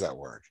needs? How does that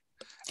work?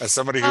 As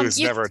somebody who has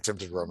never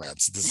attempted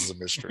romance, this is a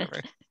mystery to me.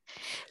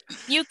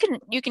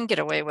 You can get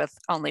away with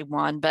only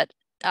one, but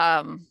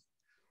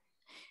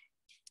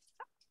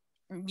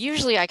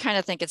usually I kind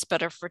of think it's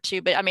better for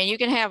two. But I mean, you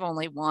can have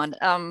only one.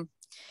 For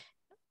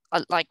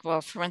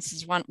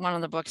instance, one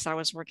of the books I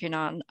was working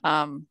on,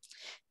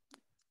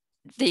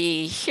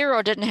 the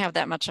hero didn't have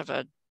that much of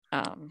a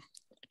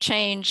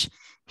change.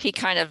 He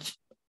kind of,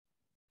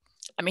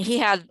 he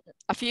had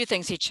a few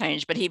things he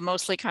changed, but he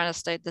mostly kind of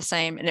stayed the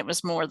same. And it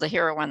was more the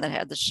heroine that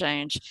had the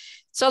change.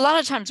 So a lot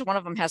of times one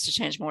of them has to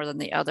change more than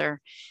the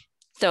other,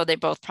 though they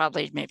both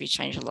probably maybe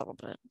change a little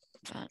bit.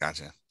 But.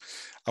 Gotcha.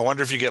 I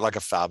wonder if you get like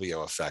a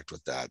Fabio effect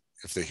with that,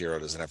 if the hero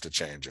doesn't have to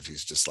change, if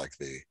he's just like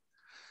the,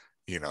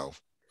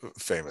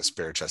 famous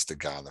bare-chested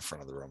guy on the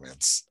front of the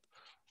romance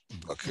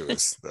book who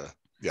is the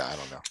I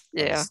don't know.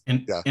 Yeah.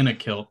 In a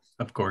kilt,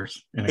 of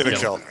course. In a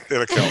kilt.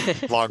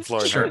 Long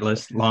flowing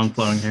shirtless, long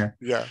flowing hair.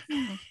 Yeah.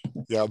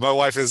 My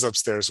wife is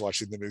upstairs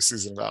watching the new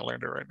season of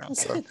Outlander right now,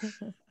 so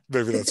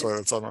maybe that's why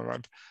that's on my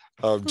mind.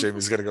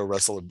 Jamie's gonna go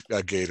wrestle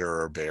a gator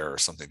or a bear or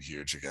something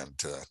huge again.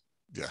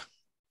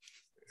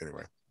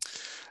 Anyway.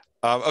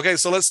 Okay,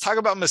 so let's talk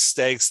about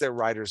mistakes that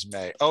writers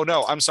make. Oh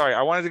no, I'm sorry.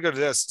 I wanted to go to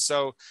this.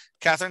 So,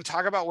 Catherine,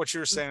 talk about what you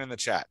were saying in the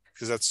chat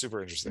because that's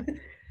super interesting.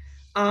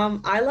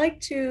 I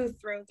like to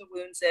throw the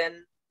wounds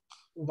in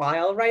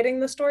while writing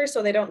the story,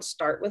 so they don't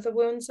start with a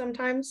wound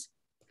sometimes,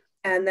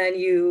 and then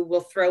you will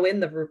throw in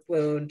the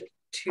wound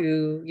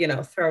to, you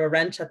know, throw a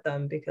wrench at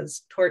them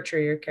because torture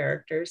your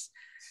characters,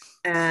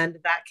 and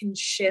that can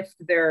shift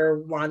their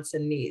wants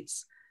and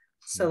needs.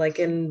 So, like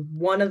in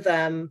one of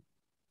them,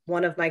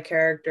 one of my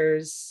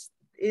characters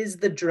is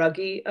the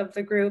druggie of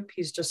the group.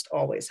 He's just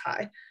always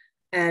high.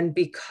 And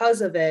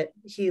because of it,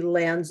 he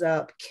lands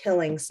up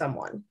killing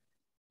someone.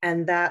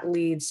 And that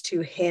leads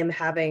to him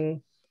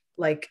having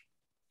like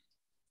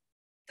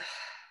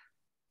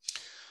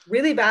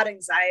really bad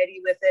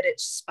anxiety with it. It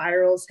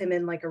spirals him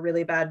in like a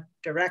really bad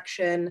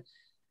direction.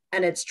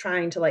 And it's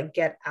trying to like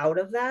get out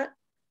of that.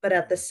 But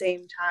at the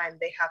same time,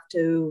 they have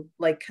to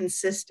like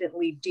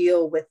consistently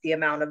deal with the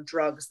amount of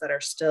drugs that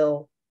are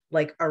still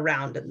like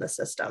around in the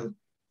system.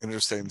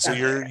 Interesting. So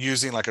you're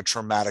using like a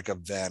traumatic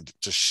event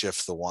to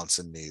shift the wants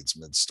and needs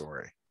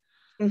mid-story.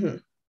 Mm-hmm.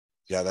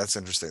 Yeah, that's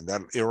interesting.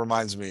 That it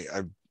reminds me,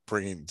 I'm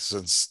bringing,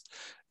 since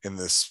in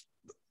this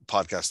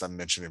podcast I'm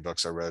mentioning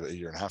books I read a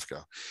year and a half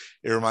ago,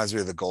 it reminds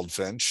me of The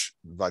Goldfinch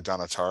by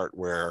Donna Tartt,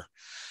 where,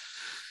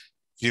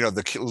 you know,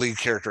 the lead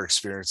character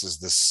experiences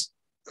this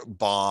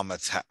bomb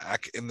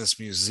attack in this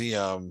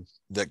museum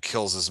that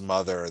kills his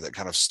mother, that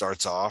kind of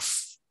starts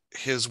off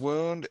his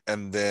wound,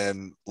 and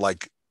then,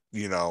 like,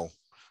 you know,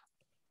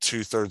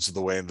 2/3 of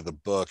the way into the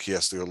book, he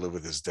has to go live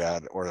with his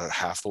dad, or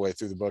half the way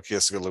through the book, he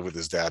has to go live with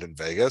his dad in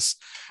Vegas,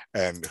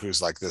 and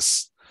who's like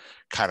this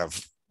kind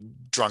of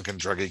drunken,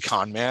 druggy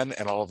con man,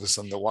 and all of a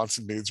sudden the wants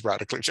and needs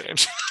radically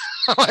change.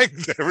 Like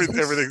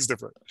everything's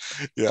different.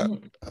 Yeah.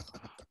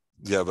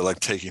 Yeah, but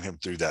like taking him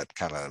through that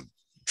kind of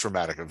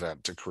traumatic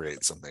event to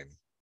create something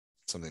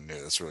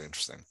new. That's really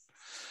interesting.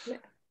 Yeah.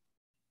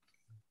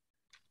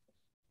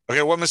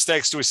 Okay, what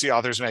mistakes do we see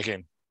authors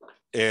making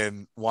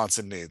in wants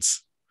and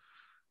needs?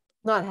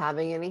 Not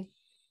having any.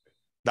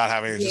 Not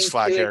having any, just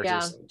flat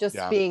characters. Yeah, just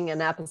being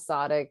an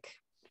episodic.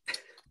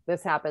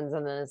 This happens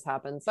and then this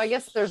happens. So I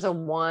guess there's a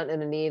want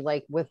and a need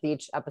like with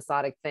each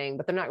episodic thing,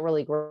 but they're not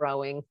really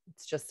growing.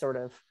 It's just sort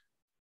of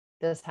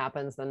this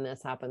happens, then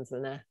this happens,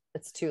 then that.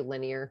 It's too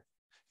linear.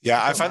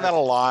 Yeah, I find that a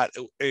lot.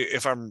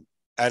 If I'm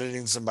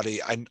editing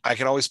somebody, I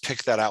can always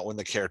pick that out when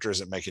the character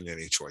isn't making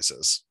any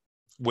choices.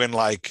 When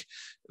like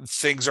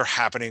things are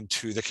happening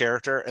to the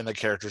character and the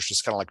character's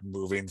just kind of like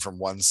moving from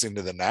one scene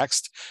to the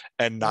next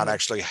and not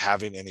actually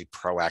having any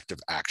proactive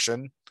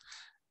action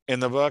in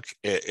the book,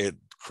 it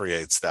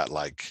creates that,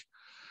 like,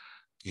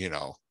 you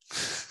know.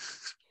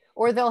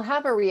 Or they'll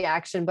have a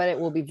reaction, but it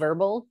will be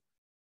verbal.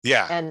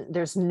 Yeah. And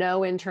there's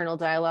no internal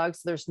dialogue.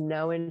 So there's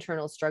no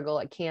internal struggle.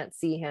 I can't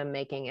see him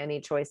making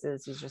any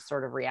choices. He's just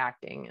sort of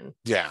reacting. And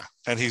yeah.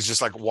 And he's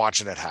just like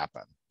watching it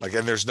happen. Like,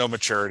 and there's no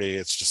maturity.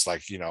 It's just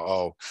like, you know,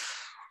 oh,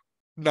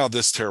 no,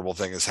 this terrible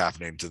thing is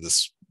happening to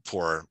this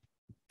poor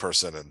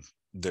person, and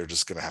they're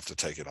just going to have to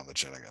take it on the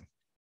chin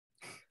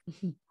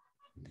again.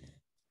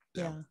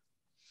 Yeah.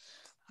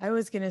 I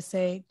was going to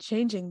say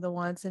changing the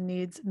wants and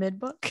needs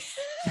mid-book.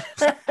 You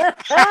said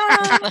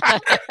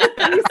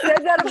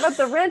that about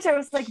the wrench. I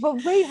was like,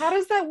 but wait, how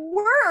does that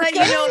work?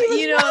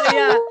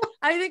 Yeah.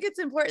 I think it's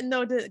important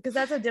though, because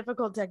that's a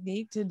difficult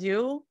technique to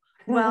do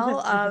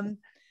well.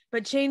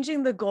 But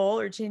changing the goal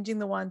or changing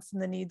the wants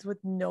and the needs with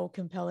no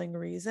compelling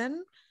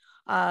reason,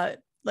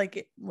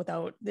 like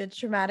without the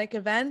traumatic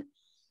event,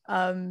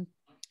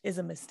 is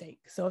a mistake.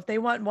 So if they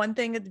want one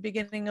thing at the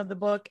beginning of the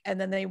book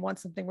and then they want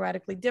something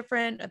radically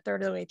different a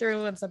third of the way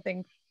through and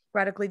something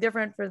radically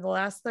different for the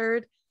last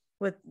third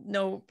with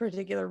no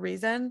particular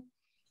reason,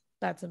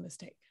 that's a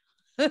mistake.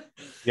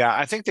 Yeah,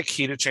 I think the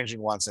key to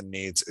changing wants and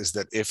needs is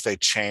that if they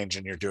change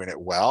and you're doing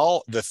it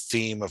well, the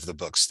theme of the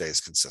book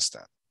stays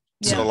consistent.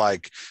 Yeah. So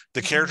like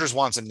the characters'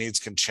 wants and needs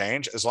can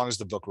change as long as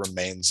the book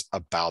remains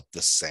about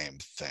the same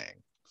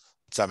thing.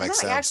 Does that make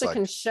sense? Actually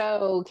can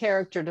show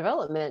character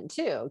development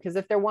too, because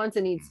if their wants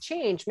and needs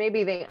change,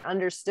 maybe they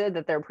understood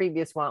that their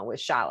previous want was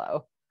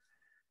shallow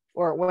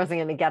or it wasn't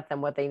going to get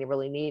them what they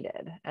really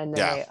needed. And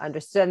then they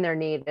understood their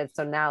need. And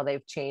so now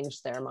they've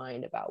changed their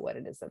mind about what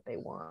it is that they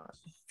want.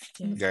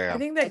 Yeah. I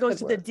think that goes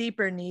to the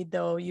deeper need,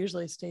 though,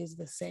 usually stays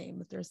the same.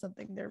 If there's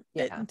something there,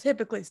 it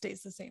typically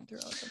stays the same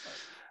throughout the book.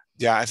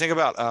 Yeah, I think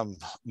about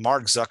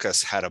Mark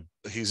Zuckus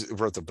he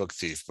wrote The Book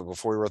Thief, but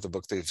before he wrote The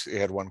Book Thief, he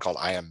had one called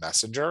I Am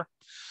Messenger,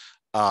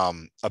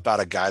 about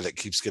a guy that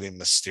keeps getting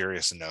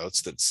mysterious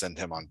notes that send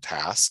him on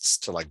tasks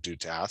to like do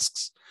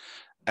tasks.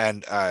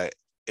 And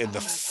in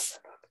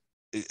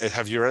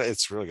have you read it?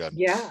 It's really good.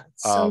 Yeah,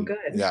 it's so good.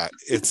 Yeah,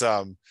 it's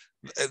I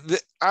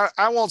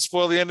won't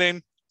spoil the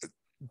ending.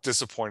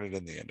 Disappointed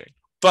in the ending,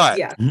 but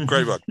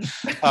great book.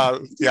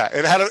 Yeah,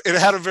 it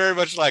had a very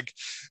much like,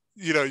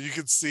 you know, you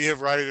could see him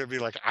writing it and be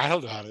like, I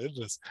don't know how to end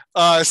this.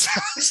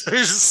 So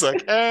he's just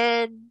like,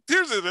 and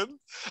here's it.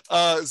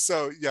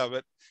 So yeah,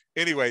 but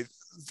anyway,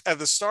 at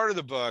the start of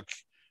the book,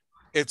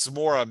 it's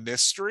more a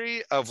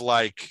mystery of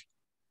like,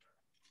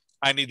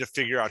 I need to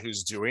figure out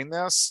who's doing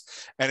this,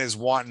 and his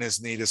want and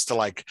his need is to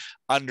like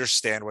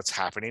understand what's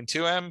happening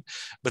to him.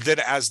 But then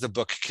as the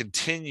book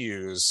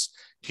continues,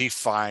 he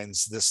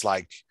finds this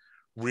like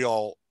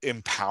real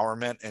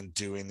empowerment in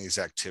doing these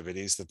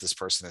activities that this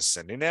person is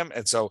sending him.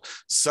 And so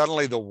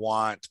suddenly the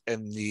want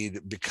and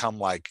need become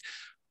like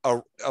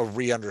a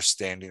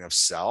re-understanding of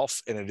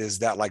self. And it is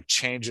that like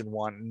change in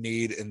want and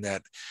need, in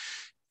that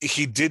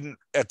he didn't,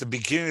 at the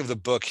beginning of the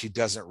book, he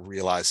doesn't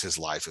realize his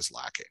life is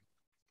lacking.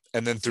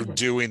 And then through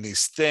doing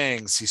these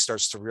things, he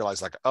starts to realize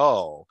like,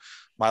 oh,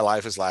 my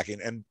life is lacking.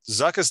 And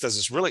Zuckuss does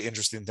this really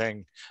interesting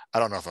thing. I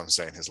don't know if I'm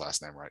saying his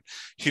last name right.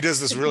 He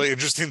does this really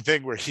interesting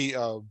thing where he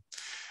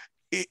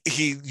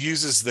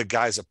uses the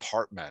guy's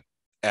apartment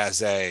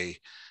as a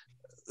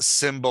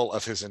symbol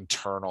of his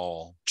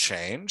internal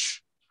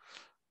change.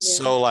 Yeah.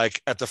 So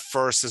like at the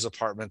first, his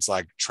apartment's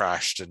like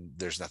trashed and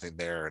there's nothing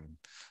there and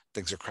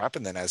things are crap.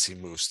 And then as he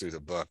moves through the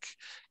book,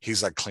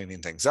 he's like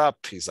cleaning things up.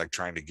 He's like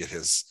trying to get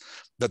his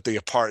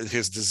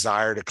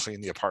desire to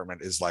clean the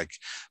apartment is like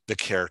the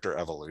character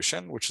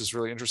evolution, which is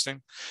really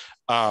interesting.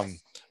 But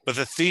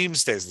the theme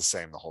stays the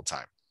same the whole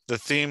time. The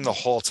theme the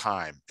whole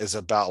time is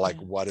about like,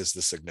 what is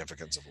the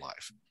significance of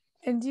life?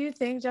 And do you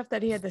think, Jeff,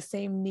 that he had the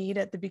same need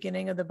at the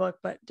beginning of the book,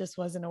 but just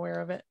wasn't aware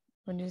of it?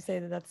 When you say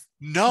that that's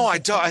no, I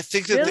don't. I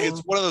think that really? It's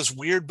one of those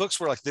weird books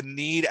where like the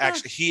need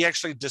he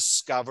actually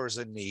discovers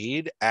a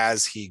need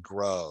as he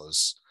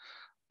grows.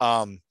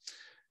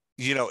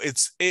 You know,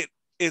 it's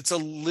a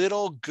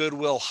little Good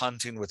Will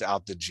Hunting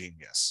without the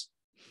genius.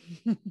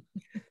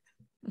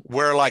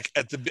 Where like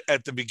at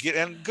the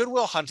beginning, and Good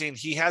Will Hunting,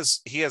 he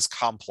has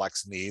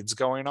complex needs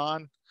going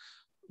on,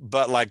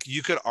 but like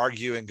you could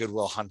argue in Good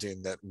Will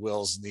Hunting that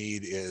Will's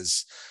need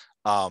is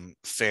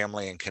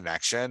family and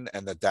connection,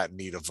 and that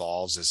need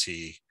evolves as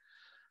he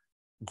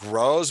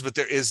grows. But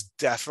there is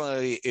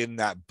definitely in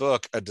that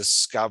book a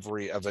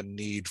discovery of a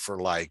need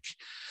for like,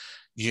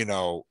 you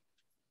know,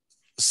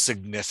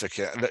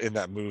 significant in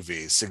that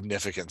movie,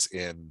 significance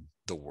in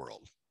the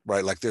world,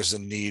 right? Like there's a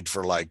need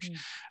for like,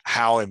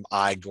 how am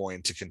I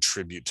going to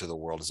contribute to the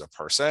world as a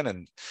person?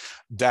 And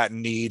that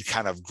need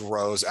kind of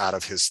grows out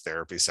of his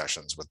therapy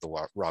sessions with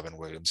the Robin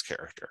Williams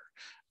character.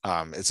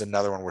 It's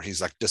another one where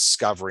he's like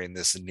discovering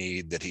this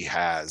need that he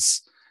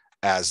has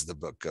as the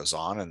book goes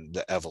on, and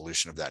the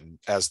evolution of that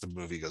as the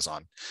movie goes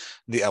on.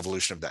 The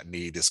evolution of that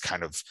need is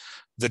kind of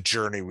the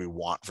journey we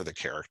want for the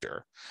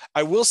character.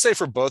 I will say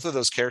for both of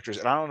those characters,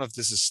 and I don't know if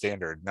this is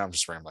standard, now I'm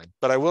just rambling,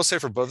 but I will say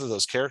for both of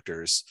those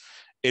characters,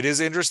 it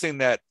is interesting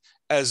that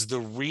as the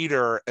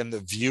reader and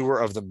the viewer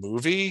of the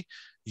movie,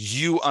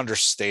 you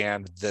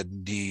understand the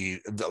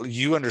need,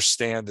 you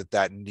understand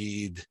that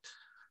need,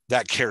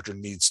 that character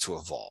needs to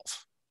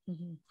evolve.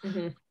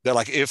 That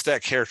like if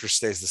that character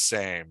stays the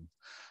same,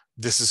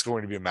 this is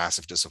going to be a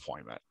massive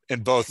disappointment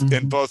in both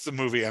the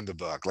movie and the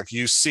book. Like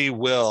you see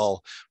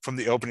Will from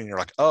the opening, you're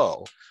like,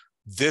 oh,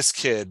 this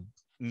kid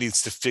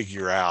needs to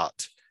figure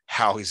out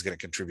how he's going to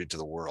contribute to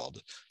the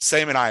world.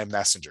 Same in I Am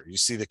Messenger. You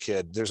see the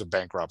kid, there's a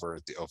bank robber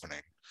at the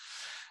opening,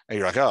 and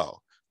you're like, oh,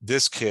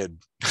 this kid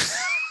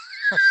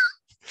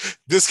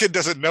this kid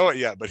doesn't know it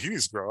yet, but he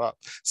needs to grow up.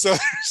 So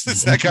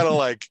it's that kind of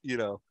like, you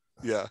know,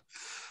 yeah.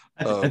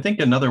 I think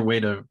another way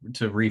to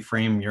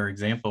reframe your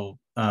example,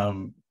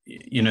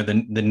 you know, the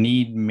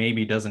need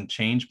maybe doesn't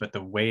change, but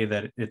the way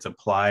that it's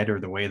applied or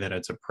the way that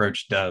it's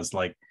approached does.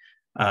 Like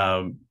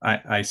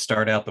I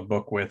start out the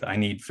book with, I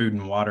need food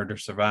and water to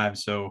survive.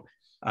 So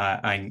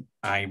I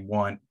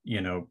want,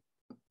 you know,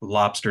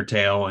 lobster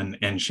tail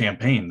and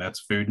champagne.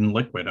 That's food and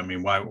liquid. I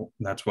mean, why?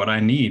 That's what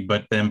I need.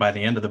 But then by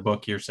the end of the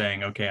book, you're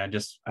saying, okay,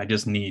 I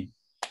just need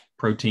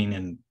protein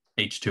and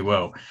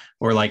H2O.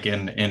 Or like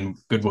in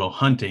Good Will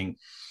Hunting,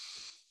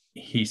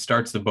 he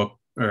starts the book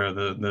or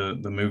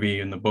the movie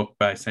and the book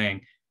by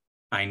saying,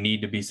 I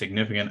need to be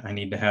significant. I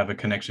need to have a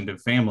connection to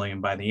family.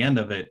 And by the end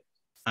of it,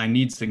 I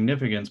need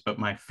significance, but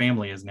my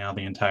family is now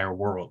the entire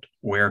world.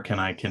 Where can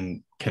I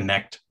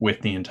connect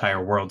with the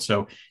entire world?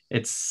 So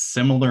it's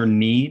similar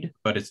need,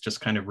 but it's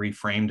just kind of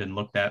reframed and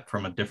looked at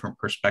from a different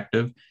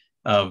perspective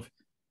of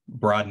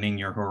broadening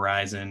your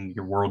horizon,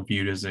 your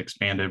worldview is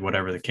expanded,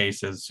 whatever the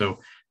case is. So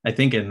I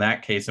think in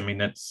that case, I mean,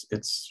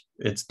 it's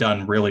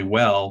done really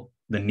well.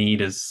 The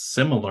need is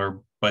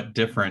similar, but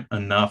different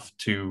enough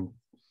to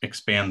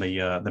expand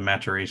the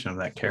maturation of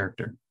that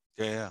character.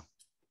 Yeah.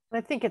 I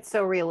think it's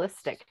so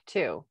realistic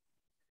too.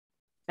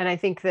 And I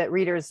think that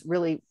readers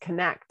really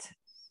connect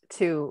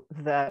to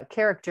the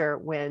character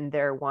when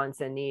their wants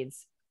and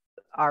needs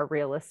are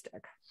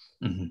realistic.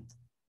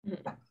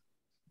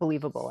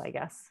 Believable, I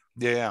guess.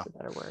 Yeah. That's a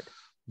better word.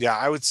 Yeah,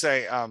 I would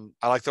say I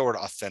like the word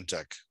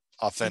authentic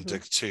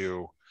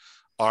to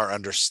our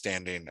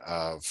understanding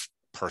of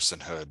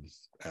personhood,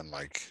 and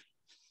like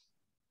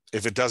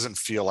if it doesn't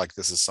feel like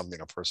this is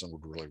something a person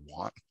would really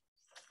want,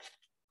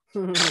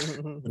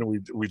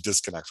 then we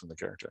disconnect from the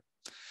character.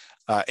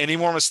 Any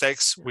more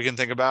mistakes we can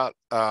think about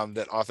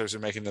that authors are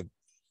making that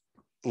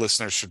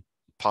listeners should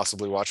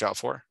possibly watch out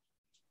for?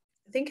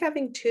 I think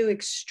having two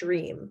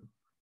extreme,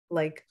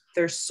 like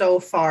they're so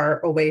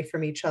far away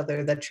from each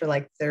other that you're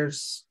like,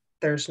 there's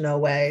no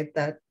way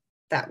that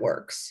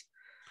works.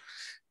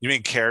 You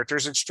mean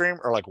characters extreme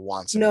or like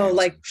wants? And No, needs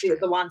like extreme?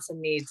 the wants and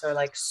needs are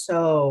like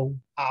so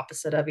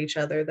opposite of each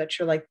other that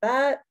you're like,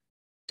 that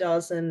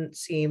doesn't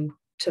seem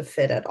to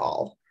fit at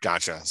all.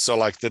 Gotcha. So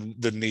like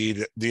the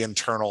need, the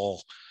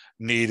internal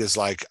need is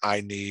like,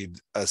 I need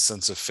a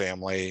sense of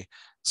family.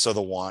 So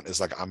the want is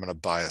like, I'm going to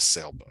buy a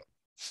sailboat.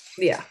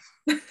 Yeah.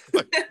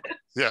 Like,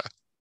 yeah.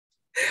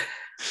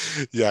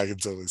 Yeah, I can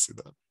totally see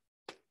that.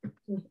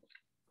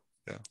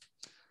 Yeah.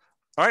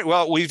 All right.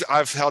 Well,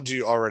 I've held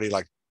you already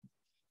like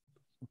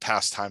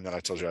past time that I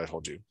told you I'd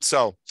hold you.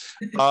 So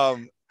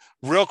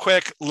real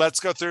quick, let's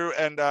go through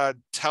and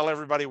tell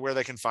everybody where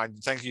they can find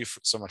you. Thank you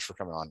so much for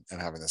coming on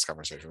and having this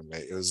conversation with me.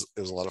 It was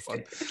a lot of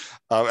fun.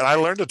 And I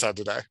learned a ton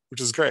today, which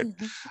is great.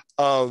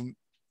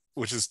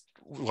 Which is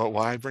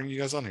why I bring you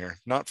guys on here,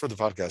 not for the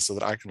podcast, so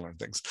that I can learn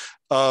things.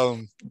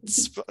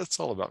 It's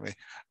all about me.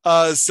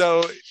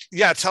 So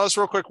yeah, tell us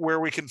real quick where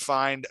we can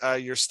find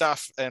your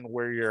stuff and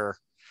where you're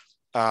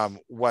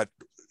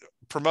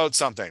promote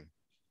something.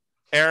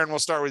 Aaron, we'll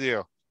start with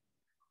you.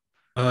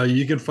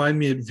 You can find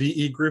me at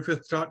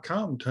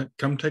vegriffith.com.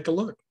 Come take a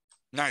look.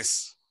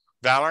 Nice.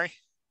 Valerie?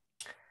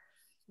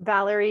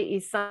 Valerie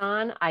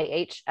Ihsan,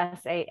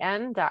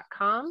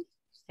 IHSAN.com,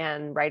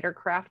 and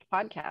Writercraft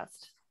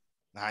Podcast.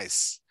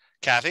 Nice.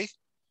 Kathy?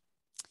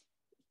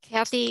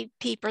 Kathy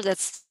Pieper,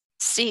 that's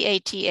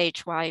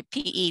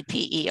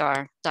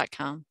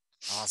CATHYPEPER.com.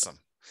 Awesome.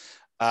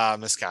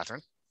 Miss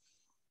Catherine?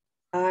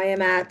 I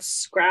am at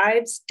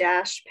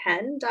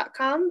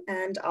scribes-pen.com,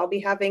 and I'll be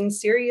having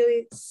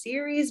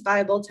series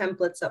Bible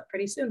templates up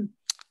pretty soon.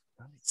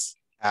 Nice.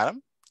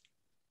 Adam?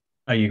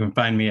 You can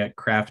find me at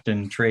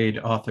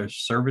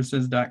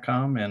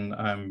craftandtradeauthorservices.com, and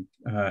I'm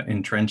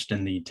entrenched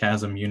in the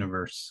TASM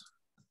universe.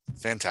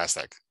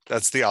 Fantastic.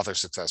 That's the Author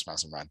Success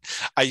Mastermind.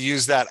 I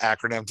used that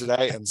acronym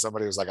today, and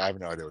somebody was like, I have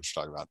no idea what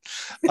you're talking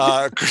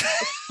about.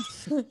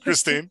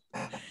 Christine?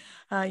 You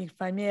can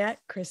find me at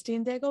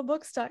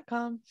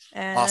ChristineDaigleBooks.com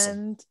and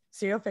Awesome.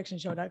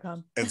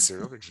 SerialFictionShow.com. And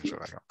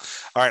SerialFictionShow.com.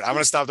 All right, I'm going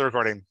to stop the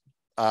recording,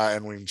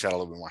 and we can chat a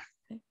little bit more.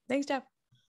 Thanks, Jeff.